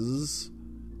 because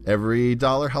Every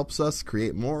dollar helps us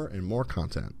create more and more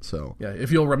content. So yeah,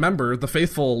 if you'll remember, the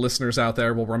faithful listeners out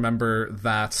there will remember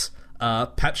that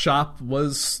Pet Shop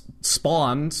was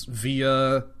spawned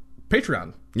via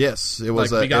Patreon. Yes, it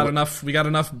was. We got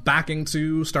enough backing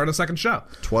to start a second show.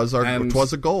 Twas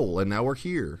a goal, and now we're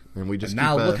here, and we just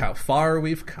look how far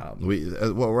we've come.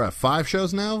 We're at 5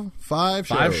 shows now. 5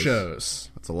 shows. 5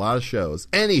 shows. That's a lot of shows.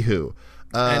 Anywho,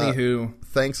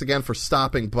 thanks again for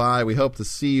stopping by. We hope to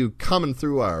see you coming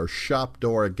through our shop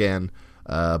door again.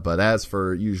 But as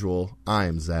for usual,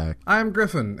 I'm Zach. I'm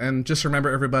Griffin, and just remember,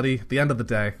 everybody, at the end of the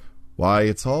day, why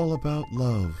it's all about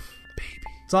love.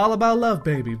 It's all about love,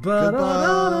 baby.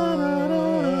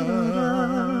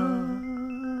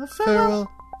 Farewell.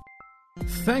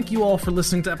 Thank you all for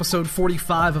listening to episode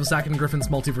 45 of Zach and Griffin's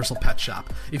Multiversal Pet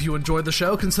Shop. If you enjoyed the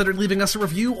show, consider leaving us a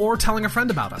review or telling a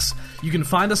friend about us. You can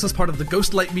find us as part of the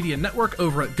Ghostlight Media Network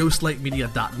over at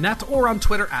ghostlightmedia.net or on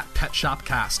Twitter at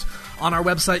PetShopCast. On our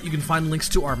website, you can find links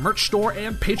to our merch store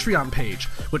and Patreon page,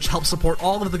 which helps support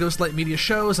all of the Ghostlight Media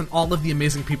shows and all of the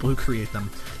amazing people who create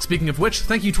them. Speaking of which,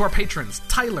 thank you to our patrons,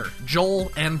 Tyler,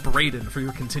 Joel, and Braden, for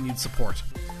your continued support.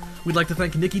 We'd like to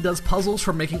thank Nikki Does Puzzles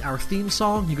for making our theme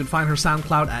song. You can find her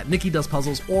SoundCloud at Nikki Does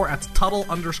Puzzles or at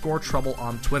Tuttle_Trouble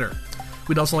on Twitter.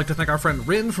 We'd also like to thank our friend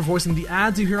Rin for voicing the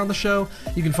ads you hear on the show.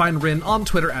 You can find Rin on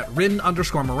Twitter at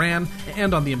Rin_Moran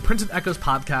and on the Imprinted Echoes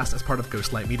podcast as part of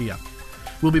Ghostlight Media.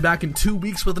 We'll be back in 2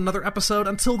 weeks with another episode.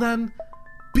 Until then,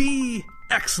 be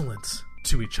excellent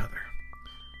to each other.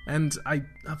 And I've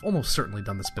almost certainly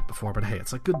done this bit before, but hey,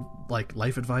 it's like good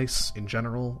life advice in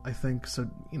general, I think. So,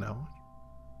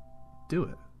 do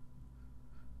it.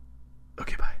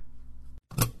 Okay,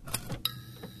 bye.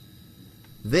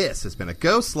 This has been a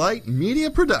Ghostlight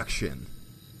Media production.